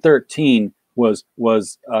 Gen 13 was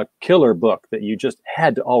a killer book that you just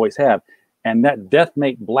had to always have. And that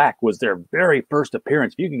Deathmate Black was their very first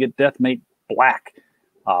appearance. If you could get Deathmate Black,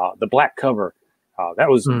 the black cover, that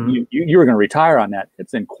was you were going to retire on that.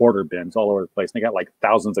 It's in quarter bins all over the place. And they got like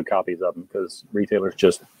thousands of copies of them because retailers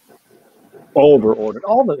just over-ordered.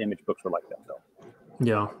 All the Image books were like that, though.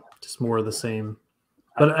 Yeah, just more of the same.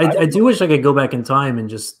 But I do wish I could go back in time and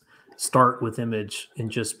just start with Image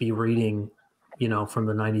and just be reading, from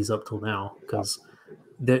the 90s up till now. Because,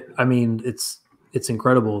 I mean, it's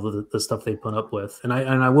incredible the stuff they put up with. And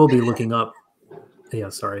I will be looking up. Yeah,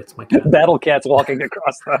 sorry, it's my cat. Battle Cat's walking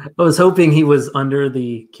across the... I was hoping he was under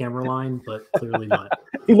the camera line, but clearly not.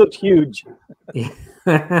 He looked huge. Yeah.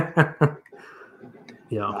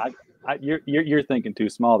 You're thinking too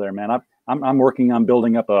small there, man. I'm working on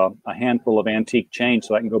building up a handful of antique change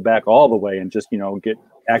so I can go back all the way and just get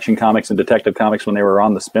Action Comics and Detective Comics when they were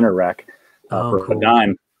on the spinner rack for a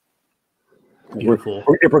dime. Beautiful.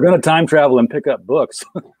 If we're going to time travel and pick up books,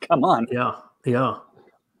 come on.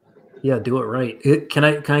 Yeah, do it right. Can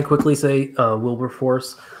I quickly say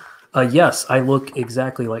Wilberforce? Yes, I look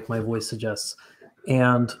exactly like my voice suggests.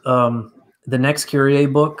 And the next Kyrie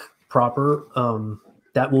book proper,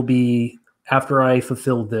 that will be after I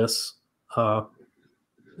fulfill this,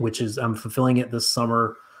 which is I'm fulfilling it this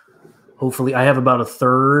summer. Hopefully, I have about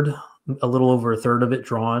a little over a third of it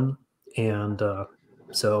drawn. And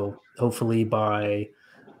so hopefully by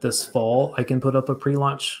this fall, I can put up a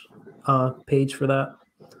pre-launch page for that.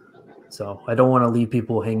 So I don't want to leave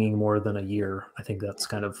people hanging more than a year. I think that's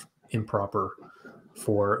kind of improper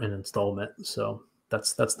for an installment. So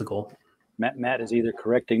that's the goal. Matt is either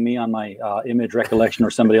correcting me on my Image recollection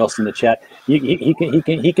or somebody else in the chat.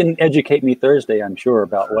 He can educate me Thursday, I'm sure,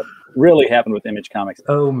 about what really happened with Image Comics.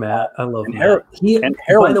 Oh, Matt, I love Matt.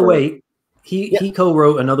 By the way, he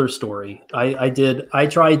co-wrote another story. I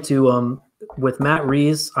tried to with Matt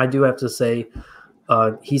Rees. I do have to say.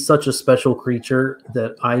 He's such a special creature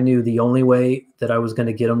that I knew the only way that I was going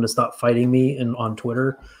to get him to stop fighting me on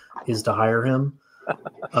Twitter is to hire him.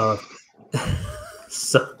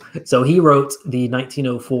 So he wrote the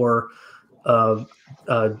 1904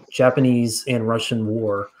 Japanese and Russian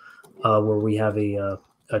War, where we have a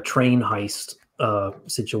train heist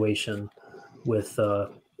situation with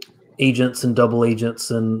agents and double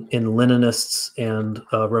agents and Leninists and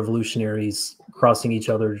revolutionaries crossing each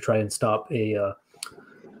other to try and stop a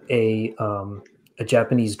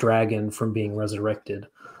Japanese dragon from being resurrected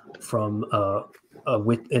from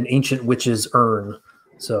an ancient witch's urn.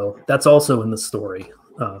 So that's also in the story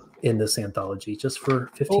in this anthology, just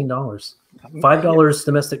for $15, $5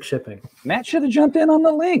 domestic shipping. Matt should have jumped in on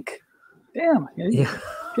the link. Damn, yeah.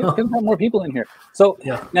 Get more people in here. So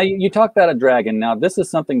now you talked about a dragon. Now this is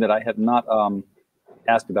something that I have not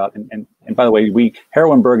asked about. And by the way,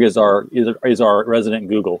 Herwenberg is our resident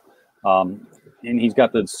Google. And he's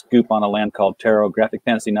got the scoop on A Land Called Tarot, graphic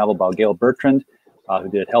fantasy novel by Gail Bertrand, who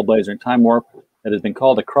did Hellblazer and Time Warp, that has been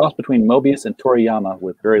called a cross between Mobius and Toriyama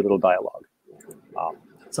with very little dialogue.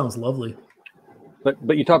 That sounds lovely.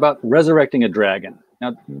 But you talk about resurrecting a dragon.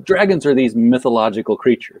 Now, dragons are these mythological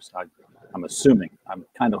creatures. I'm assuming. I'm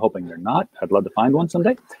kind of hoping they're not. I'd love to find one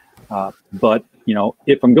someday. But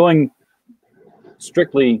if I'm going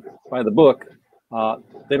strictly by the book,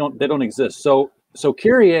 they don't exist. So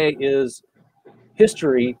Kyrie is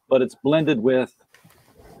history, but it's blended with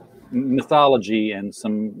mythology and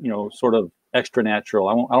some sort of extra natural.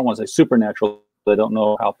 I don't want to say supernatural. I don't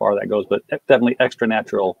know how far that goes, but definitely extra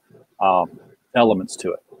natural elements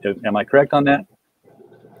to it. Am I correct on that?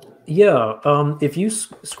 Yeah. If you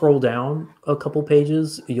scroll down a couple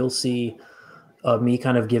pages, you'll see me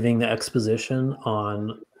kind of giving the exposition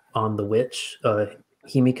on the witch,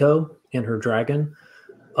 Himiko, and her dragon.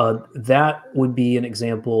 That would be an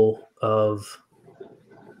example of,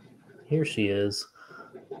 here she is.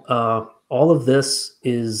 All of this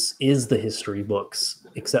is the history books,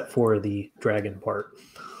 except for the dragon part.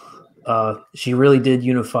 She really did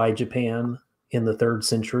unify Japan in the 3rd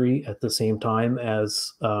century at the same time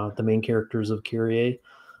as the main characters of Kyrie.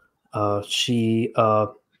 She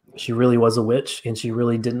really was a witch, and she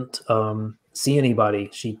really didn't see anybody.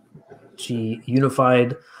 She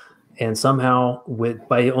unified, and somehow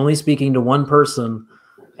by only speaking to one person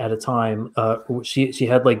at a time, she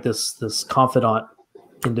had like this confidant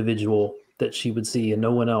individual that she would see and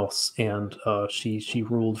no one else. And she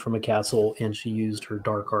ruled from a castle, and she used her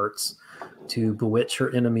dark arts to bewitch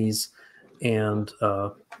her enemies, and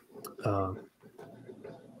I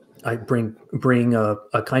bring a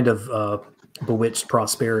kind of bewitched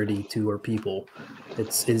prosperity to her people.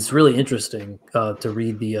 It's really interesting to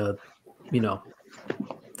read the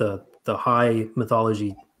the high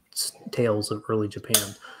mythology tales of early Japan.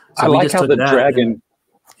 So I like how the dragon.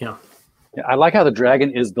 Yeah, I like how the dragon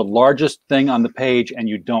is the largest thing on the page, and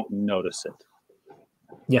you don't notice it.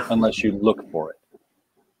 Yeah, unless you look for it.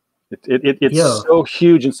 It's so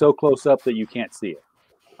huge and so close up that you can't see it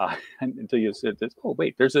until you sit. Oh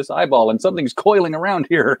wait, there's this eyeball, and something's coiling around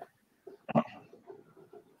here.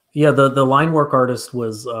 Yeah, the line work artist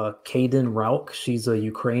was Kaden Rauk. She's a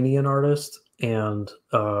Ukrainian artist, and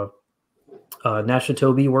Nasha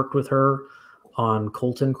Toby worked with her on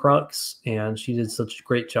Colton Crux, and she did such a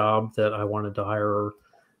great job that I wanted to hire her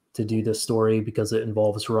to do this story because it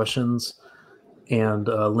involves Russians and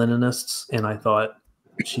Leninists, and I thought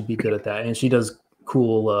she'd be good at that. And she does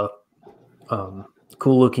cool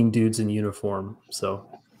looking dudes in uniform, so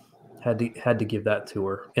had to give that to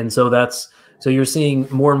her. And so you're seeing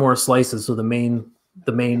more and more slices. So the main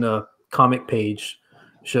comic page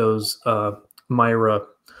shows Myra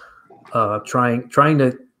trying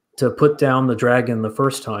to put down the dragon the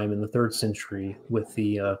first time in the 3rd century with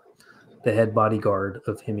the head bodyguard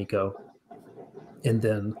of Himiko, and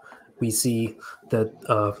then we see that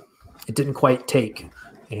it didn't quite take.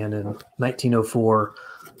 And in 1904,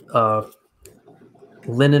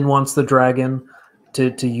 Lenin wants the dragon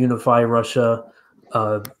to unify Russia.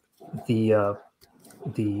 The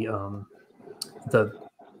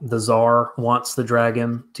Tsar wants the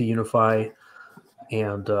dragon to unify,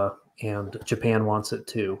 and Japan wants it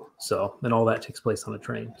too. So, and all that takes place on a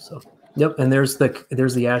train. So, yep. And there's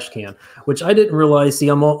the ash can, which I didn't realize. See,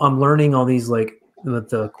 I'm learning all these, like,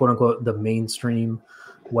 the quote unquote the mainstream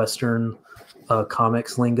Western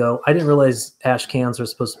comics lingo. I didn't realize ash cans are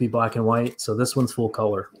supposed to be black and white. So this one's full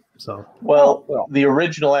color. So well, the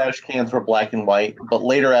original ash cans were black and white, but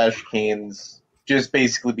later ash cans just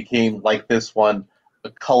basically became, like this one,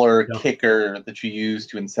 a color kicker that you use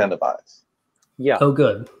to incentivize. Yeah. Oh,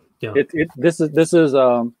 good. Yeah. This is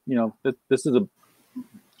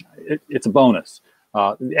it's a bonus.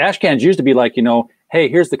 The ash cans used to be like, hey,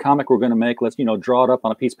 here's the comic we're going to make. Let's, draw it up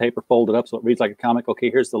on a piece of paper, fold it up so it reads like a comic.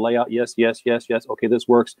 Okay, here's the layout. Yes, yes, yes, yes. Okay, this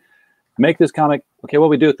works. Make this comic. Okay, what do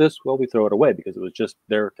we do with this? Well, we throw it away because it was just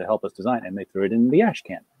there to help us design, and they threw it in the ash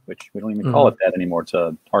can, which we don't even call it that anymore. It's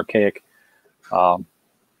archaic. I'm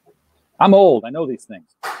old. I know these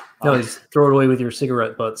things. No, just throw it away with your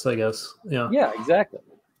cigarette butts, I guess. Yeah. Yeah, exactly.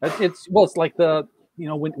 It's like the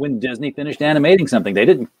when Disney finished animating something, they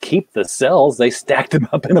didn't keep the cells; they stacked them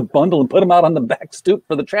up in a bundle and put them out on the back stoop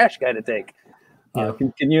for the trash guy to take. Yeah.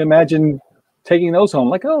 Can you imagine taking those home?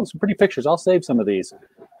 Like, oh, some pretty pictures. I'll save some of these.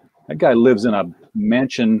 That guy lives in a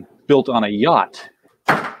mansion built on a yacht.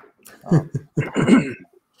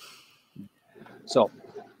 So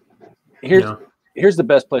here's the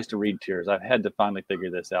best place to read Tears. I've had to finally figure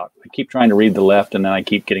this out. I keep trying to read the left, and then I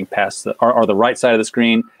keep getting past the right side of the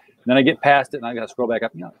screen. And then I get past it, and I got to scroll back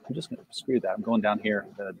up. I'm just going to screw that. I'm going down here.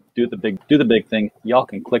 Do the big thing. Y'all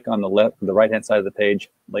can click on the right-hand side of the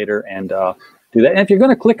page later and do that. And if you're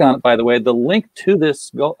going to click on it, by the way, the link to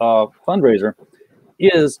this fundraiser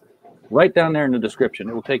is right down there in the description.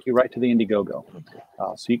 It will take you right to the Indiegogo.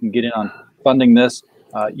 So you can get in on funding this.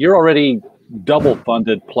 You're already double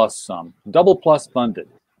funded plus some. Double plus funded.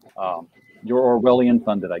 You're Orwellian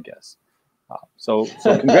funded, I guess. So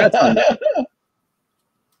congrats on that.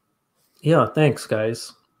 Yeah, thanks,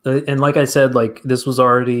 guys. And like I said, like this was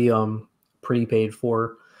already pre-paid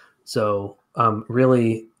for. So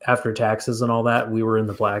really, after taxes and all that, we were in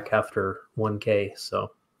the black after 1K.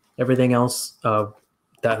 So everything else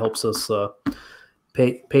that helps us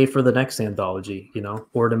pay for the next anthology,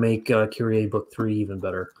 or to make Kyrie Book 3 even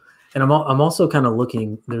better. And I'm also kind of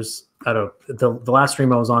looking. There's the last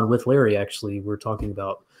stream I was on with Larry, actually, we're talking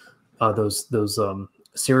about those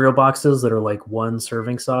cereal boxes that are like one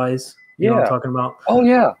serving size. You know what I'm talking about? Oh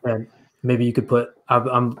yeah. And maybe you could put. I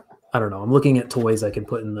don't know. I'm looking at toys I can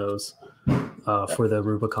put in those for the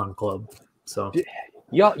Rubicon Club. So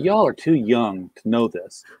y'all are too young to know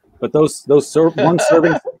this, but those one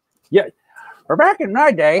serving. Yeah. Or back in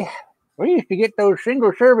my day, we used to get those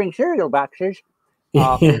single serving cereal boxes.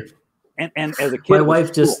 And as a kid, my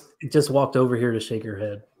wife just walked over here to shake her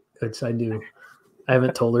head, which I do. I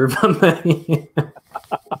haven't told her about that.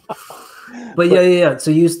 But yeah.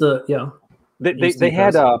 So use the They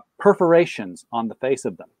had perforations on the face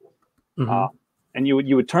of them, and you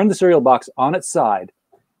would turn the cereal box on its side,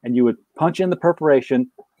 and you would punch in the perforation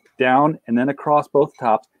down and then across both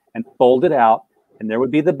tops and fold it out, and there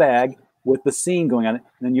would be the bag with the seam going on it.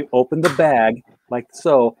 And then you open the bag like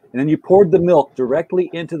so, and then you poured the milk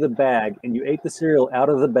directly into the bag, and you ate the cereal out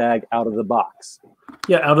of the bag, out of the box.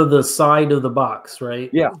 Yeah, out of the side of the box, right?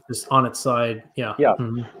 Yeah, just on its side. Yeah, yeah.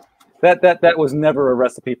 Mm-hmm. That was never a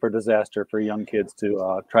recipe for disaster for young kids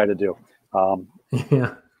to try to do.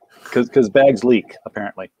 Because bags leak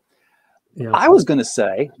apparently. Yeah. I was going to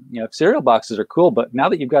say, cereal boxes are cool, but now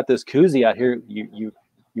that you've got this koozie out here, you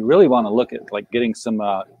really want to look at like getting some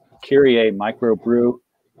Kyrie microbrew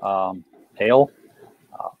ale.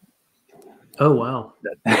 Oh wow!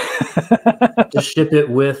 Just ship it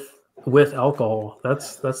with alcohol.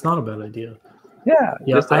 That's not a bad idea. Yeah.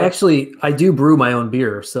 I do brew my own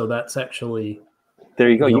beer, so that's actually there.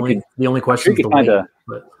 You go. The only question is the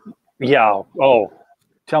weight. Yeah. Oh,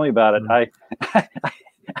 tell me about it.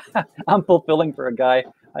 I'm fulfilling for a guy.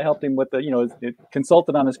 I helped him with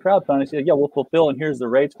consulted on his crowdfunding. He said, "Yeah, we'll fulfill, and here's the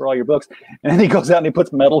rates for all your books." And then he goes out and he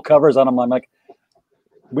puts metal covers on them. I'm like,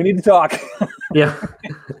 "We need to talk." Yeah,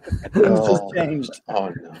 things just changed. Oh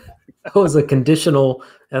no, that was a conditional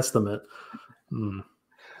estimate.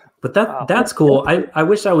 But that's cool. I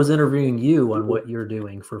wish I was interviewing you on what you're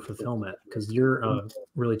doing for fulfillment, because you're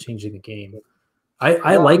really changing the game.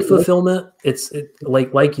 I like fulfillment. It's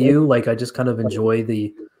like you. Like I just kind of enjoy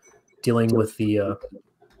the dealing with the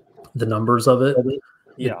numbers of it.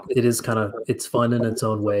 Yeah, it is it's fun in its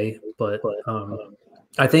own way. But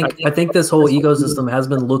I think this whole ecosystem has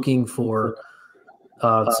been looking for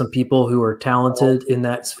some people who are talented in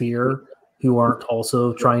that sphere, who aren't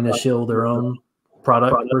also trying to shill their own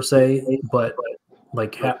product per se, but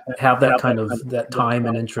like have that kind of that time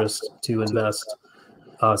and interest to invest.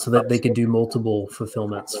 So that they can do multiple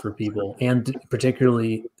fulfillments for people, and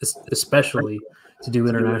especially to do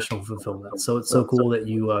international fulfillment. So it's so cool that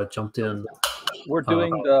you jumped in. We're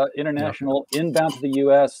doing the international inbound to the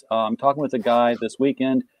U.S. I'm talking with a guy this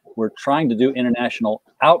weekend. We're trying to do international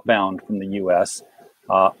outbound from the U.S.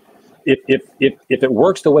 If it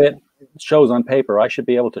works the way it shows on paper, I should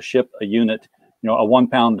be able to ship a unit, a 1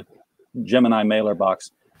 pound Gemini mailer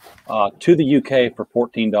box to the UK for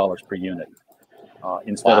 $14 per unit.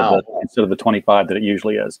 Instead of the 25 that it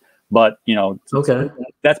usually is. But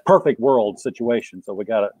that's perfect world situation. So we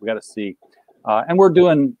gotta see, and we're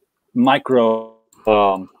doing micro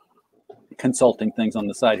consulting things on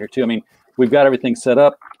the side here too. I mean, we've got everything set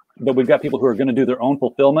up, but we've got people who are going to do their own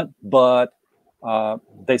fulfillment, but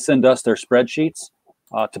they send us their spreadsheets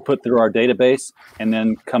to put through our database, and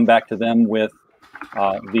then come back to them with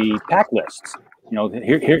the pack lists.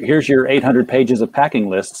 Here's your 800 pages of packing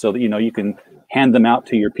lists, so that you can hand them out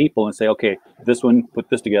to your people and say, okay, this one, put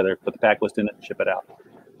this together, put the pack list in it, and ship it out.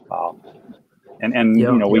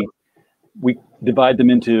 We divide them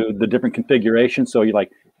into the different configurations. So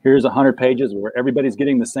here's 100 pages where everybody's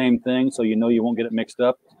getting the same thing, so you won't get it mixed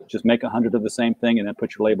up. Just make 100 of the same thing, and then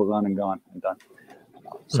put your labels on and gone and done.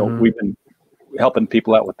 So we've been helping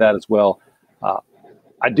people out with that as well.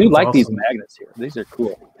 I do like awesome. These magnets here. These are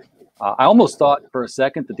cool. I almost thought for a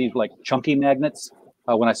second that these were like chunky magnets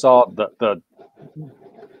when I saw the.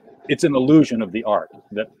 It's an illusion of the art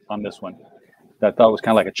that on this one that I thought was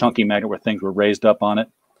kind of like a chunky magnet where things were raised up on it.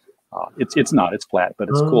 It's not. It's flat, but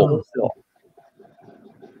it's cool still.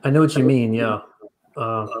 I know what you mean. Yeah,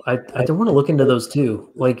 I don't want to look into those too.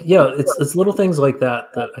 It's little things like that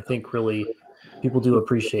I think really people do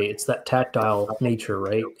appreciate. It's that tactile nature,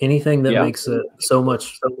 right? Anything that makes it so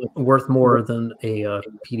much worth more than a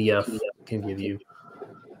PDF can give you.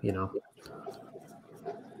 Yeah.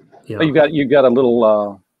 You got a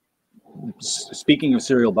little. Speaking of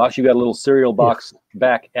cereal box, you got a little cereal box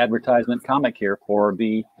back advertisement comic here for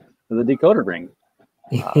the decoder ring.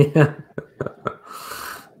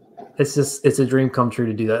 it's a dream come true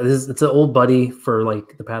to do that. It's an old buddy for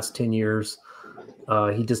like the past 10 years.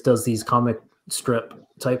 He just does these comic strip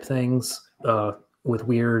type things with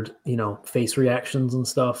weird, face reactions and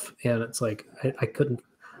stuff. And it's like, I could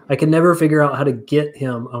never figure out how to get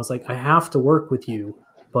him. I was like, I have to work with you,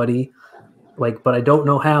 buddy. Like, but I don't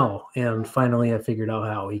know how. And finally I figured out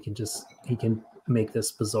how. He can make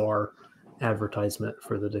this bizarre advertisement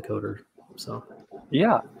for the decoder. So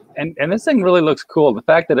yeah. And this thing really looks cool. The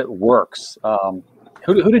fact that it works.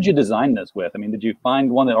 Who did you design this with? I mean, did you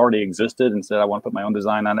find one that already existed and said, I want to put my own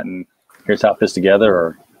design on it and here's how it fits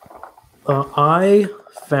together? Or I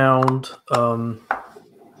found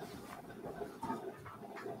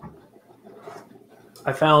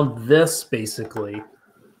this basically.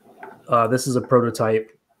 This is a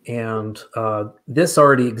prototype, and this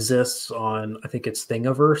already exists on, I think it's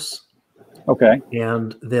Thingiverse. Okay.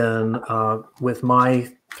 And then with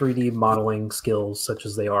my 3D modeling skills, such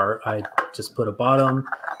as they are, I just put a bottom.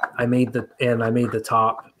 I made the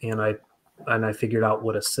top, and I figured out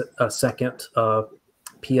what a second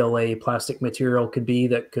PLA plastic material could be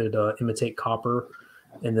that could imitate copper,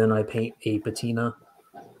 and then I paint a patina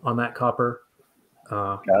on that copper.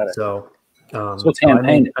 Got it. So it's hand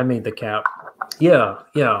painted. I made the cap. Yeah.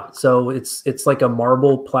 So it's like a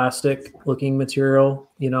marble plastic looking material.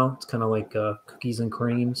 It's kind of like cookies and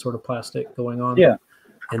cream sort of plastic going on. Yeah.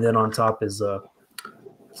 And then on top is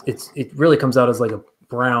it really comes out as like a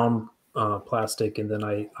brown plastic, and then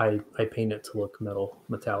I paint it to look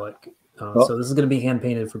metallic. So this is going to be hand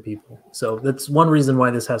painted for people. So that's one reason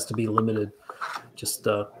why this has to be limited. Just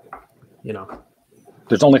There's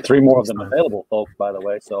only 3 more of them available, folks, by the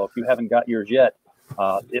way. So if you haven't got yours yet,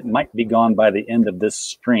 it might be gone by the end of this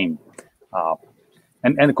stream.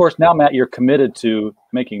 And of course, now, Matt, you're committed to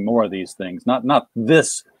making more of these things. Not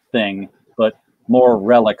this thing, but more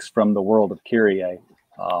relics from the world of Kyrie.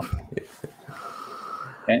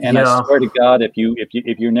 And yeah. I swear to God, if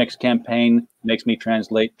your next campaign makes me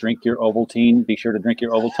translate "drink your Ovaltine," be sure to drink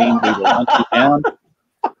your Ovaltine. We will hunt you down.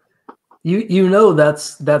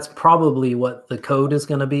 That's probably what the code is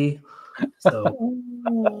going to be. So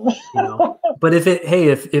but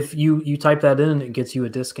if you type that in, it gets you a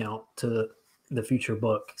discount to the future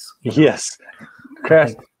books. Yes,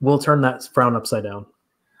 we'll turn that frown upside down.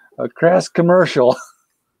 A crass commercial.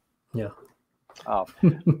 Yeah.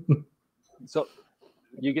 So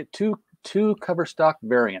you get two cover stock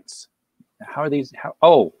variants. How are these?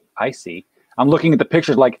 Oh, I see. I'm looking at the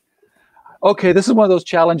pictures like, okay, this is one of those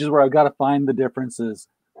challenges where I've got to find the differences.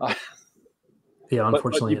 Yeah,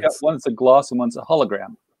 unfortunately, but you've got one's a gloss and one's a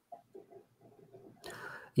hologram.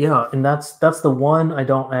 Yeah, and that's the one I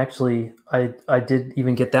don't actually. I did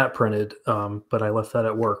even get that printed, but I left that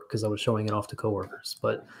at work because I was showing it off to coworkers.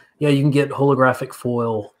 But yeah, you can get holographic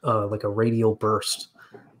foil, like a radial burst.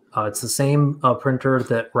 It's the same printer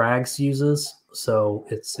that Rags uses, so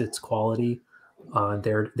it's quality.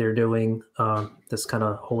 They're doing this kind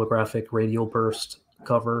of holographic radial burst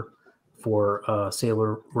cover for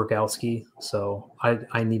Sailor Rogowski, so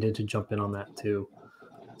I needed to jump in on that too.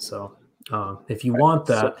 So if you want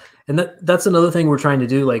that, and that's another thing we're trying to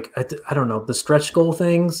do. Like I don't know, the stretch goal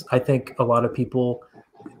things. I think a lot of people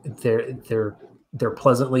they're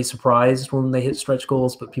pleasantly surprised when they hit stretch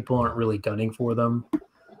goals, but people aren't really gunning for them.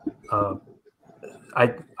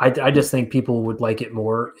 I just think people would like it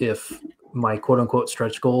more if my quote unquote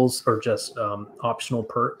stretch goals are just optional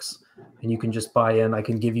perks, and you can just buy in. I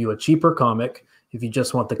can give you a cheaper comic if you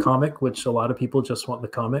just want the comic, which a lot of people just want the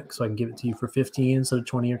comic, so I can give it to you for 15 instead of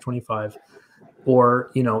 20 or 25.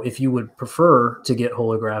 Or, if you would prefer to get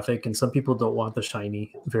holographic, and some people don't want the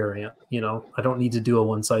shiny variant, I don't need to do a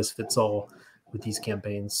one size fits all with these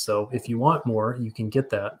campaigns. So if you want more, you can get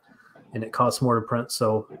that, and it costs more to print.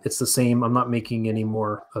 So it's the same. I'm not making any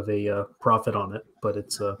more of a profit on it, but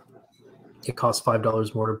it costs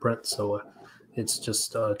 $5 more to print. So it's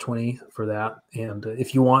just 20 for that. And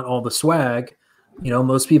if you want all the swag,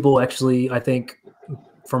 most people actually, I think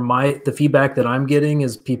from the feedback that I'm getting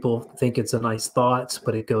is people think it's a nice thought,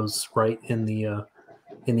 but it goes right in the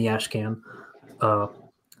ash can.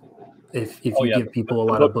 If you give people a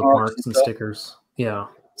lot of bookmarks and stickers. Yeah.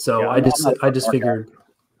 So I just figured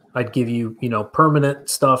I'd give you, permanent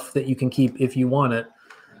stuff that you can keep if you want it.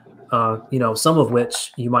 Some of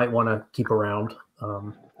which you might want to keep around.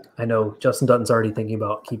 I know Justin Dutton's already thinking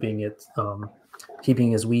about keeping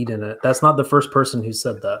his weed in it. That's not the first person who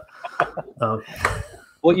said that.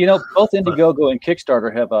 Well, both Indiegogo and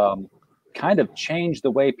Kickstarter have kind of changed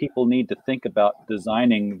the way people need to think about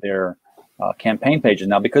designing their campaign pages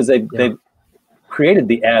now, because they've created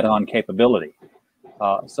the add-on capability.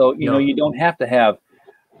 So you don't have to have.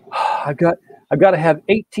 I've got to have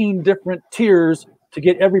 18 different tiers to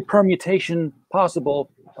get every permutation possible,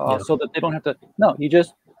 so that they don't have to. No, you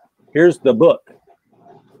just, here's the book.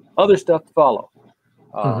 Other stuff to follow.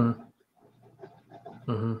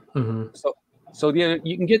 So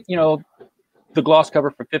you can get, the gloss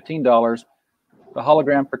cover for $15, the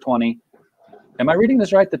hologram for $20. Am I reading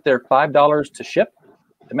this right? That they're $5 to ship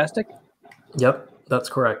domestic? Yep, that's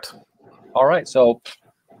correct. All right, so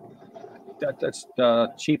that's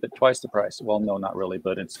cheap at twice the price. Well, no, not really,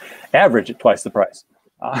 but it's average at twice the price.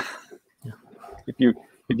 If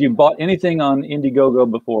you bought anything on Indiegogo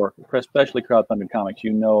before, especially crowdfunded comics,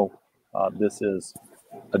 this is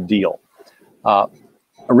a deal.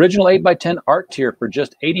 Original 8x10 art tier for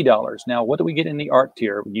just $80. Now, what do we get in the art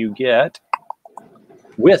tier? You get,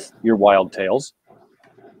 with your Wild Tales,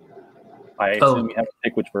 I assume you have to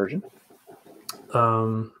pick which version.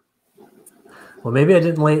 Well, maybe I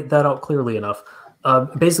didn't lay that out clearly enough.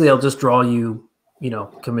 Basically, I'll just draw you,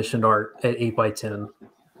 commissioned art at 8x10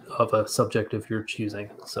 of a subject of your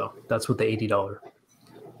choosing. So that's what the $80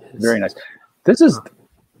 is. Very nice. This is,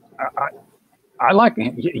 I like,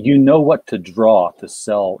 what to draw to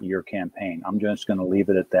sell your campaign. I'm just going to leave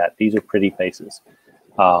it at that. These are pretty faces.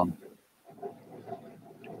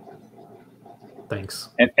 Thanks.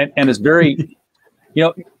 And it's very,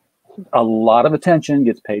 a lot of attention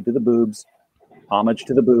gets paid to the boobs, homage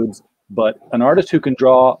to the boobs, but an artist who can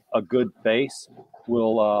draw a good face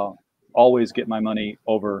will always get my money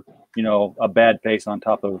over, a bad face on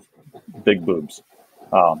top of big boobs.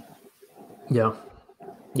 Yeah.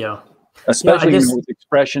 Especially with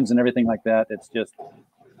expressions and everything like that. It's just,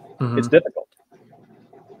 it's difficult.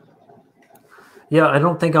 Yeah, I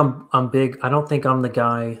don't think I'm big. I don't think I'm the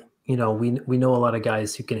guy. We know a lot of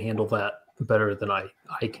guys who can handle that better than I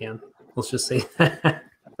can. Let's just say that.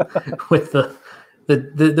 With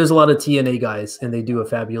there's a lot of TNA guys, and they do a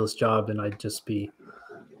fabulous job, and I'd just be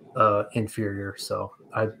inferior. So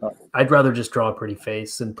I'd rather just draw a pretty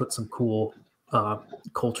face and put some cool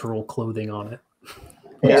cultural clothing on it.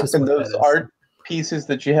 Yeah, and those art pieces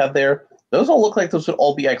that you have there, those all look like those would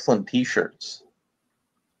all be excellent T-shirts.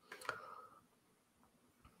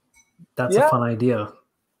 That's a fun idea.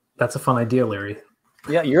 That's a fun idea, Larry.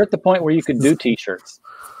 Yeah, you're at the point where you could do T-shirts.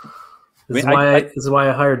 This is why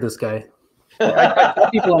I hired this guy. I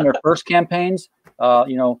tell people on their first campaigns,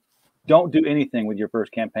 don't do anything with your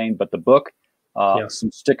first campaign but the book,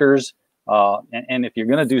 some stickers, and if you're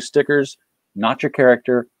going to do stickers, not your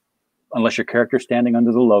character, unless your character's standing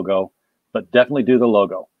under the logo, but definitely do the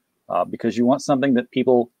logo, because you want something that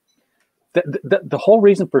people. The whole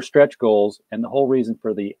reason for stretch goals and the whole reason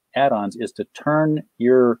for the add-ons is to turn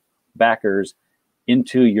your backers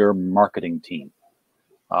into your marketing team.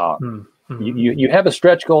 You have a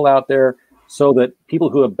stretch goal out there so that people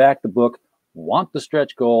who have backed the book want the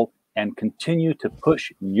stretch goal and continue to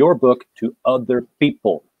push your book to other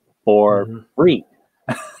people for free,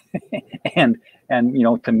 and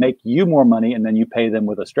to make you more money, and then you pay them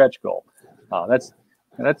with a stretch goal.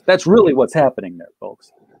 That's really what's happening there,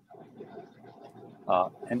 folks.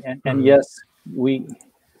 And yes, we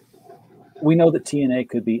know that TNA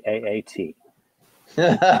could be AAT.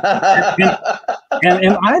 and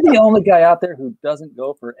am I the only guy out there who doesn't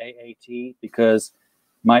go for AAT because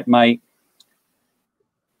my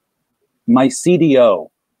CDO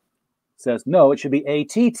says no, it should be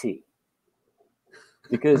ATT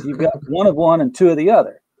because you've got one of one and two of the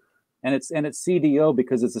other, and it's CDO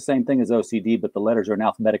because it's the same thing as OCD, but the letters are in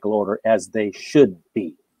alphabetical order as they should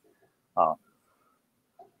be.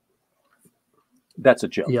 That's a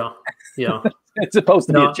joke. Yeah. It's supposed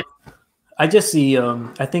to be a joke. I just see.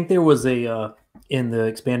 I think there was a in the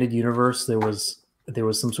expanded universe. There was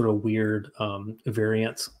some sort of weird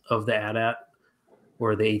variant of the AT-AT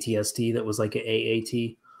or the ATST that was like an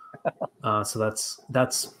AAT. So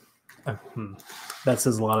that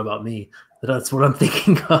says a lot about me. That's what I'm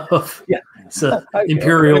thinking of. Yeah, it's an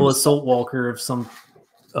Imperial Assault Walker of some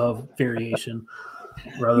variation.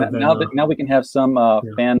 Rather than now we can have some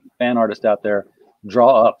fan artist out there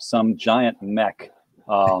draw up some giant mech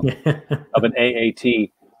of an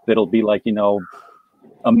AAT that'll be like,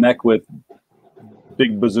 a mech with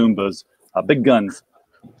big bazoombas, big guns,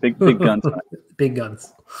 big guns. Big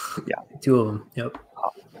guns. Yeah. 2 of them. Yep.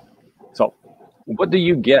 So what do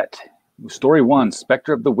you get? Story 1,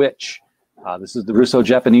 Spectre of the Witch. This is the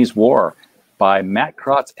Russo-Japanese War by Matt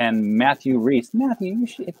Crotts and Matthew Reese. Matthew,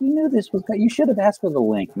 if you knew this was, you should have asked for the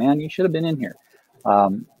link, man. You should have been in here.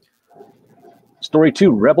 Story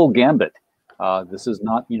 2, Rebel Gambit. This is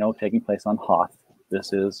not, taking place on Hoth.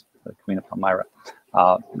 This is the Queen of Palmyra.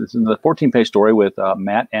 This is the 14-page story with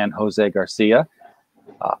Matt and Jose Garcia.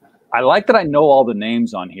 I like that I know all the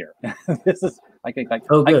names on here. This is I can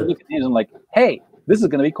Oh, I can good. look at these and I'm like, hey, this is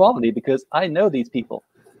going to be quality because I know these people.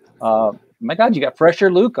 My God, you got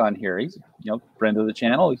Fresher Luke on here. He's friend of the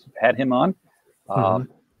channel. He's had him on.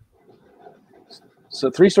 So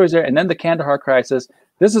 3 stories there, and then the Kandahar Crisis.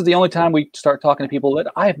 This is the only time we start talking to people that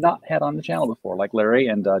I have not had on the channel before, like Larry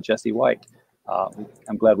and Jesse White.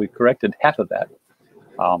 I'm glad we corrected half of that.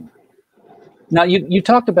 Now, you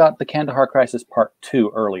talked about the Kandahar Crisis Part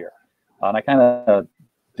 2 earlier, and I kind of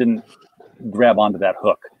didn't grab onto that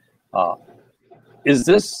hook. Is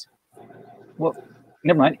this... Well,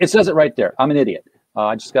 never mind. It says it right there. I'm an idiot.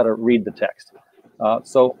 I just got to read the text.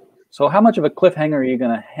 So how much of a cliffhanger are you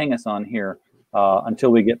going to hang us on here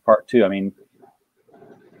until we get Part 2? I mean...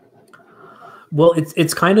 Well,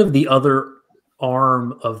 it's kind of the other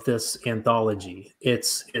arm of this anthology.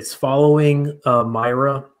 It's following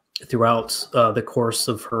Myra throughout the course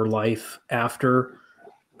of her life after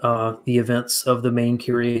the events of the main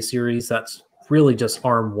Kyrie series. That's really just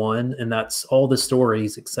arm 1, and that's all the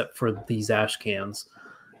stories except for these ash cans.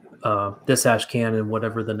 This ash can and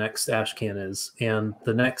whatever the next ash can is, and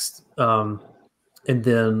the next, and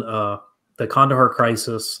then the Kandahar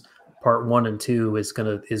Crisis Part 1 and 2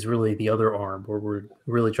 is really the other arm, where we're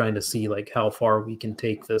really trying to see like how far we can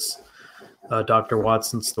take this Dr.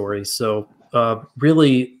 Watson story. So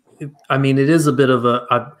really, I mean, it is a bit of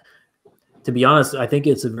to be honest, I think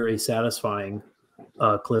it's a very satisfying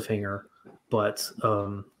cliffhanger. But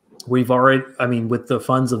we've already, I mean, with the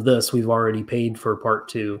funds of this, we've already paid for Part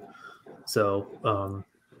 2, so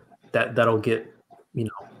that'll get,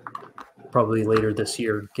 probably later this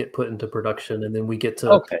year, get put into production, and then we get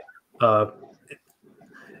to. Okay.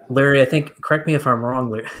 Larry, I think, correct me if I'm wrong,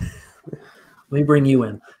 Larry. Let me bring you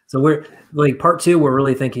in. So we're like Part 2. We're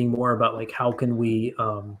really thinking more about like how can we.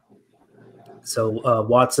 So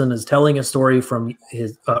Watson is telling a story from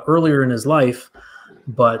his earlier in his life,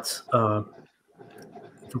 but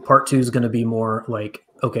Part 2 is going to be more like,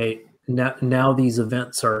 okay, now these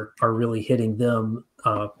events are really hitting them,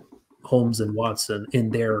 Holmes and Watson, in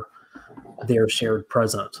their shared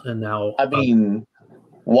present, and now. I mean,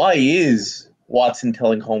 why is Watson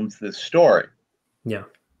telling Holmes this story? Yeah.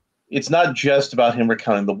 It's not just about him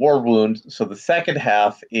recounting the war wound. So the second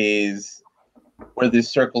half is where this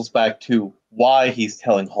circles back to why he's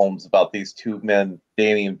telling Holmes about these 2 men,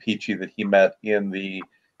 Danny and Peachy, that he met in the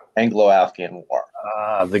Anglo-Afghan War.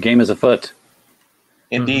 The game is afoot.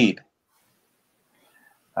 Indeed.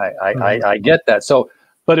 I get that. So,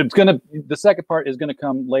 but the second part is gonna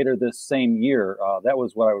come later this same year. That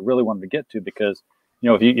was what I really wanted to get to, because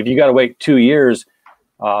if you got to wait 2 years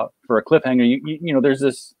for a cliffhanger, you there's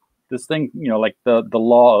this thing, like the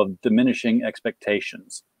law of diminishing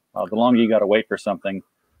expectations. The longer you got to wait for something,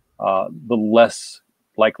 the less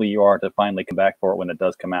likely you are to finally come back for it when it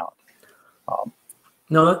does come out.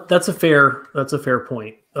 No, that's a fair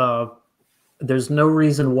point. There's no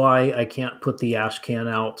reason why I can't put the ash can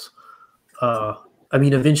out. I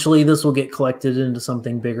mean, eventually this will get collected into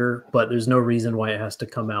something bigger, but there's no reason why it has to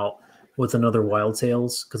come out with another Wild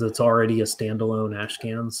Tales, because it's already a standalone ash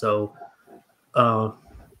can. So,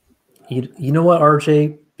 you know what,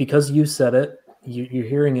 RJ? Because you said it, you're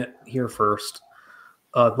hearing it here first.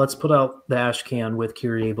 Let's put out the ash can with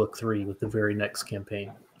Kyrie Book 3 with the very next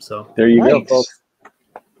campaign. So there you go, folks.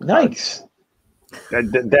 Nice.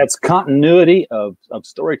 That's continuity of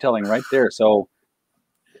storytelling right there. So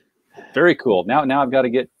very cool. Now I've got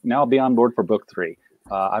to I'll be on board for Book 3.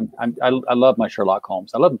 I love my Sherlock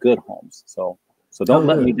Holmes. I love good Holmes. So don't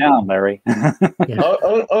let me down, Larry. Yeah.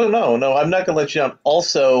 Oh no, I'm not gonna let you down.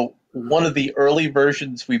 Also, one of the early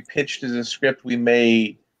versions we pitched as a script we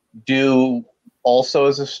may do also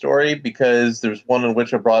as a story, because there's one in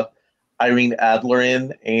which I brought Irene Adler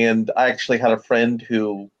in, and I actually had a friend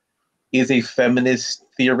who is a feminist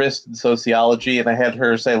theorist in sociology, and I had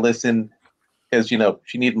her say, listen, because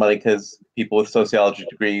she needed money, because people with sociology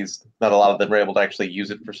degrees, not a lot of them are able to actually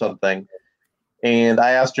use it for something. And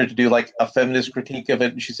I asked her to do like a feminist critique of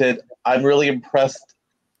it, and she said, I'm really impressed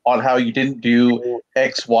on how you didn't do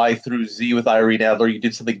X, Y through Z with Irene Adler. You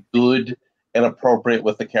did something good and appropriate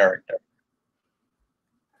with the character.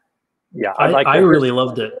 Yeah, I really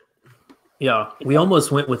loved it. Yeah, we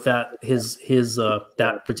almost went with that his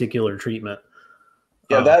that particular treatment.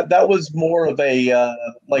 Yeah, that was more of a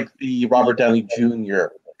like the Robert Downey Jr.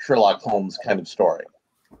 Sherlock Holmes kind of story.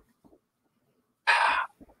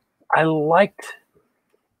 I liked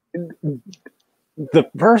the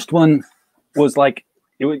first one. Was like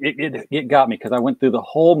it got me, because I went through the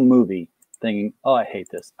whole movie thinking, oh, I hate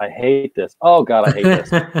this, oh God, I hate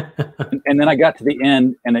this. And then I got to the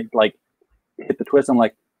end and it like hit the twist. I'm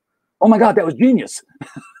like, oh my God, that was genius.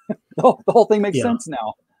 the whole thing makes Yeah. sense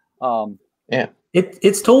now. Yeah.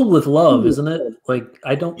 It's told with love, isn't it? Like,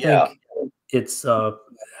 I don't Yeah. think it's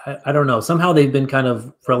I don't know. Somehow they've been kind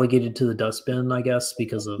of relegated to the dustbin, I guess,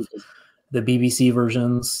 because of the BBC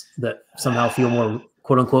versions that somehow feel more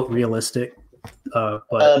quote unquote realistic. But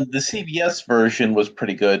The CBS version was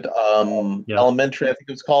pretty good. Yeah. Elementary, I think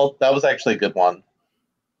it was called. That was actually a good one.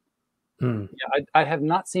 Yeah, I have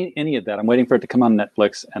not seen any of that. I'm waiting for it to come on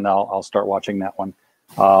Netflix, and I'll start watching that one.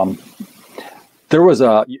 There was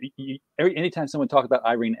anytime someone talked about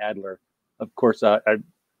Irene Adler, of course,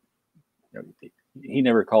 he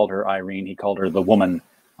never called her Irene. He called her the woman.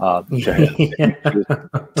 To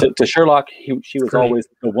Sherlock, she was always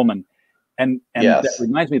the woman. And Yes. That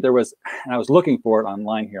reminds me, there was, and I was looking for it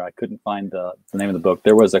online here. I couldn't find the name of the book.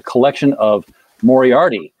 There was a collection of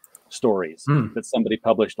Moriarty stories that somebody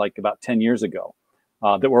published like about 10 years ago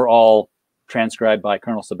that were all transcribed by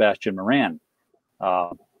Colonel Sebastian Moran to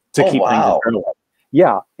keep things in parallel.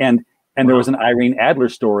 Yeah, and there was an Irene Adler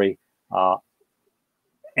story,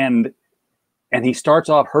 and he starts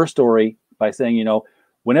off her story by saying,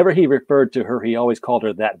 whenever he referred to her, he always called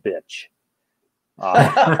her that bitch.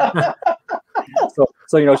 So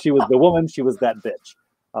she was the woman, she was that bitch.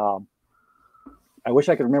 I wish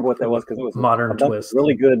I could remember what that was, because it was modern twist.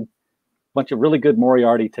 Bunch of really good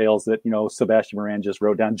Moriarty tales that Sebastian Moran just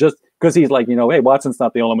wrote down, just because he's like, hey, Watson's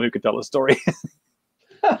not the only one who could tell a story.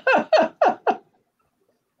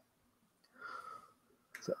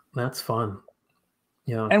 So, that's fun.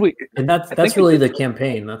 Yeah, and that's really the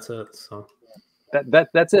campaign. That's it. So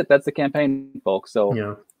that's it. That's the campaign, folks. So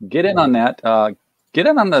yeah, get in on that. Get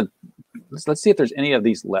in on the. Let's see if there's any of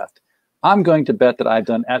these left. I'm going to bet that I've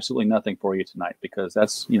done absolutely nothing for you tonight, because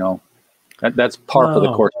that's that's par for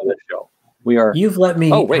the course of this show. You've let me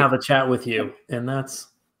have a chat with you, and that's.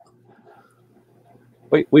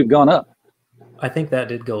 Wait, we've gone up. I think that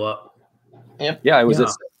did go up. Yep. Yeah, it was at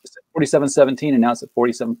 47.17, and now it's at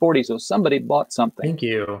 47.40. So somebody bought something. Thank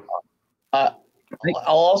you. I'll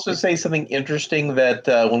also say something interesting that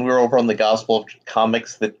when we were over on the Gospel of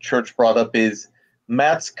Comics, that Church brought up is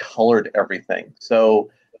Matt's colored everything. So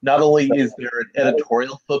not only is there an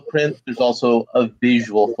editorial footprint, there's also a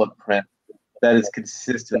visual footprint that is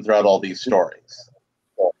consistent throughout all these stories.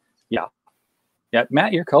 Yeah,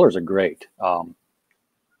 Matt, your colors are great.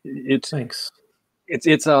 Thanks.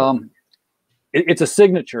 It's a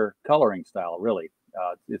signature coloring style, really.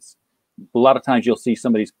 It's a lot of times you'll see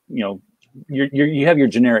somebody's, you have your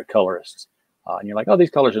generic colorists, and you're like, oh,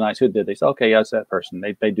 these colors are nice. Who did they? Say, okay, yeah, it's that person.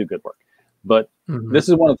 They do good work. But this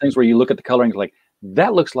is one of the things where you look at the coloring, like,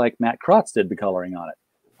 that looks like Matt Crotts did the coloring on it.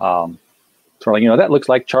 Sort of, that looks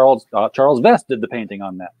like Charles Vest did the painting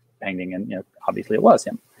on that painting, and obviously it was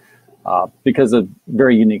him, because of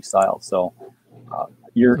very unique style. So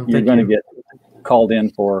you're going to get called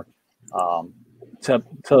in for to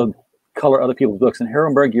color other people's books. And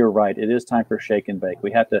Herrenberg, you're right. It is time for shake and bake.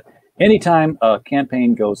 We have to, anytime a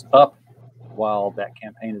campaign goes up while that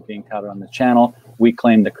campaign is being touted on the channel, we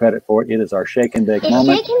claim the credit for it. It is our shake and bake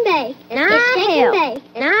moment. Shake and bake, and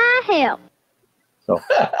I help. So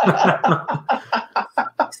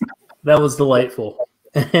that was delightful.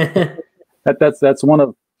 That's one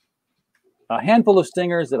of a handful of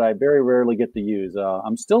stingers that I very rarely get to use.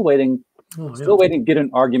 I'm still waiting. Waiting to get an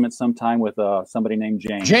argument sometime with somebody named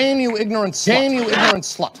Jane. Jane, you ignorant slut. Jane, you ignorant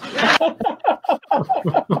slut.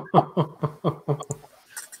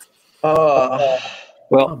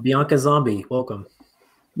 Well, Bianca Zombie, welcome.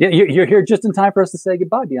 Yeah, you're here just in time for us to say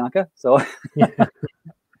goodbye, Bianca. So,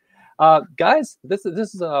 guys, this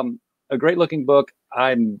is a great looking book.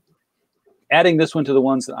 I'm adding this one to the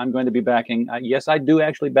ones that I'm going to be backing. Yes, I do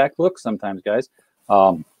actually back books sometimes, guys.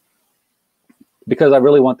 Because I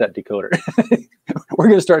really want that decoder. We're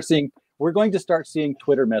going to start seeing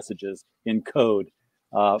Twitter messages in code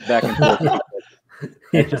back and forth.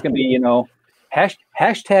 It's just going to be,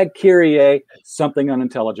 hashtag Kyrie something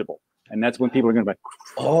unintelligible, and that's when people are going to be like,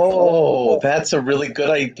 oh, that's a really good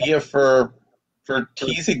idea for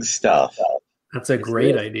teasing stuff. That's a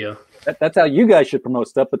great idea. That's how you guys should promote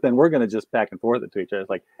stuff. But then we're going to just back and forth it to each other. It's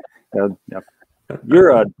like, you're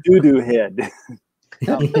a doo-doo head.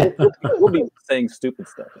 We'll be saying stupid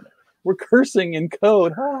stuff in it. We're cursing in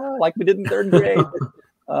code, like we did in third grade.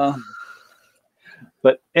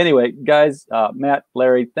 But anyway, guys, Matt,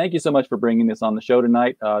 Larry, thank you so much for bringing this on the show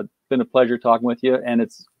tonight. It's been a pleasure talking with you, and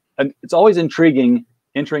it's always intriguing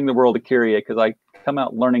entering the world of Kyrie, because I come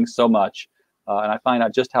out learning so much, and I find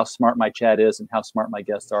out just how smart my chat is and how smart my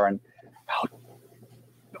guests are, and how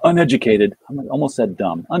uneducated, I almost said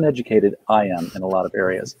dumb, uneducated I am in a lot of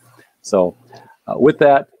areas. So with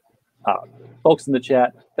that, Folks in the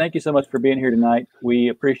chat, thank you so much for being here tonight. We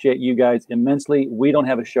appreciate you guys immensely. We don't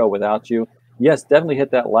have a show without you. Yes, definitely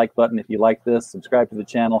hit that like button if you like this. Subscribe to the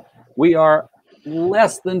channel. We are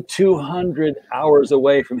less than 200 hours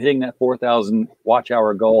away from hitting that 4,000 watch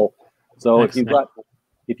hour goal. So if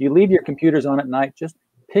you leave your computers on at night, just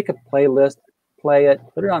pick a playlist, play it,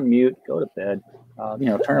 put it on mute, go to bed.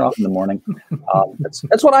 Turn it off in the morning.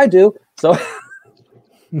 That's what I do. So,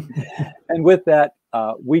 and with that,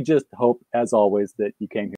 we just hope, as always, that you came here.